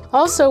not.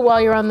 Also, while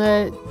you're on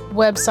the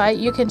website,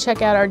 you can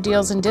check out our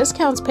deals and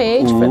discounts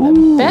page for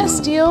the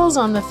best deals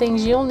on the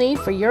things you'll need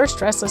for your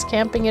stressless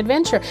camping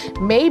adventure.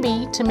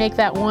 Maybe to make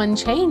that one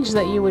change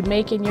that you would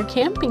make in your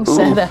camping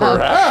setup.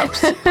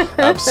 Perhaps.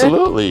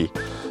 Absolutely.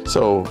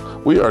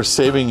 So we are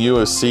saving you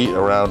a seat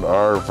around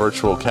our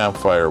virtual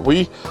campfire.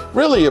 We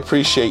really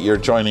appreciate your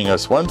joining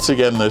us once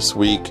again this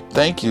week.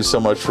 Thank you so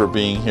much for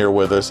being here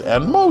with us.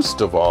 And most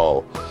of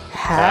all,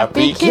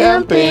 happy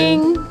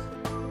camping!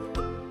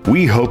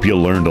 We hope you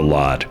learned a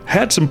lot,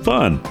 had some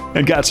fun,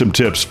 and got some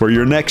tips for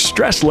your next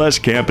stress-less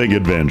camping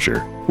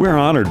adventure. We're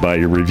honored by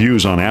your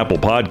reviews on Apple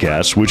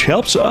Podcasts, which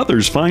helps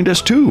others find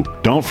us too.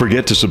 Don't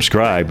forget to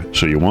subscribe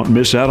so you won't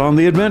miss out on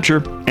the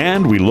adventure,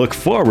 and we look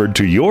forward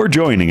to your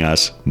joining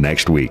us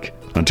next week.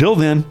 Until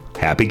then,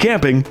 happy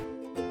camping!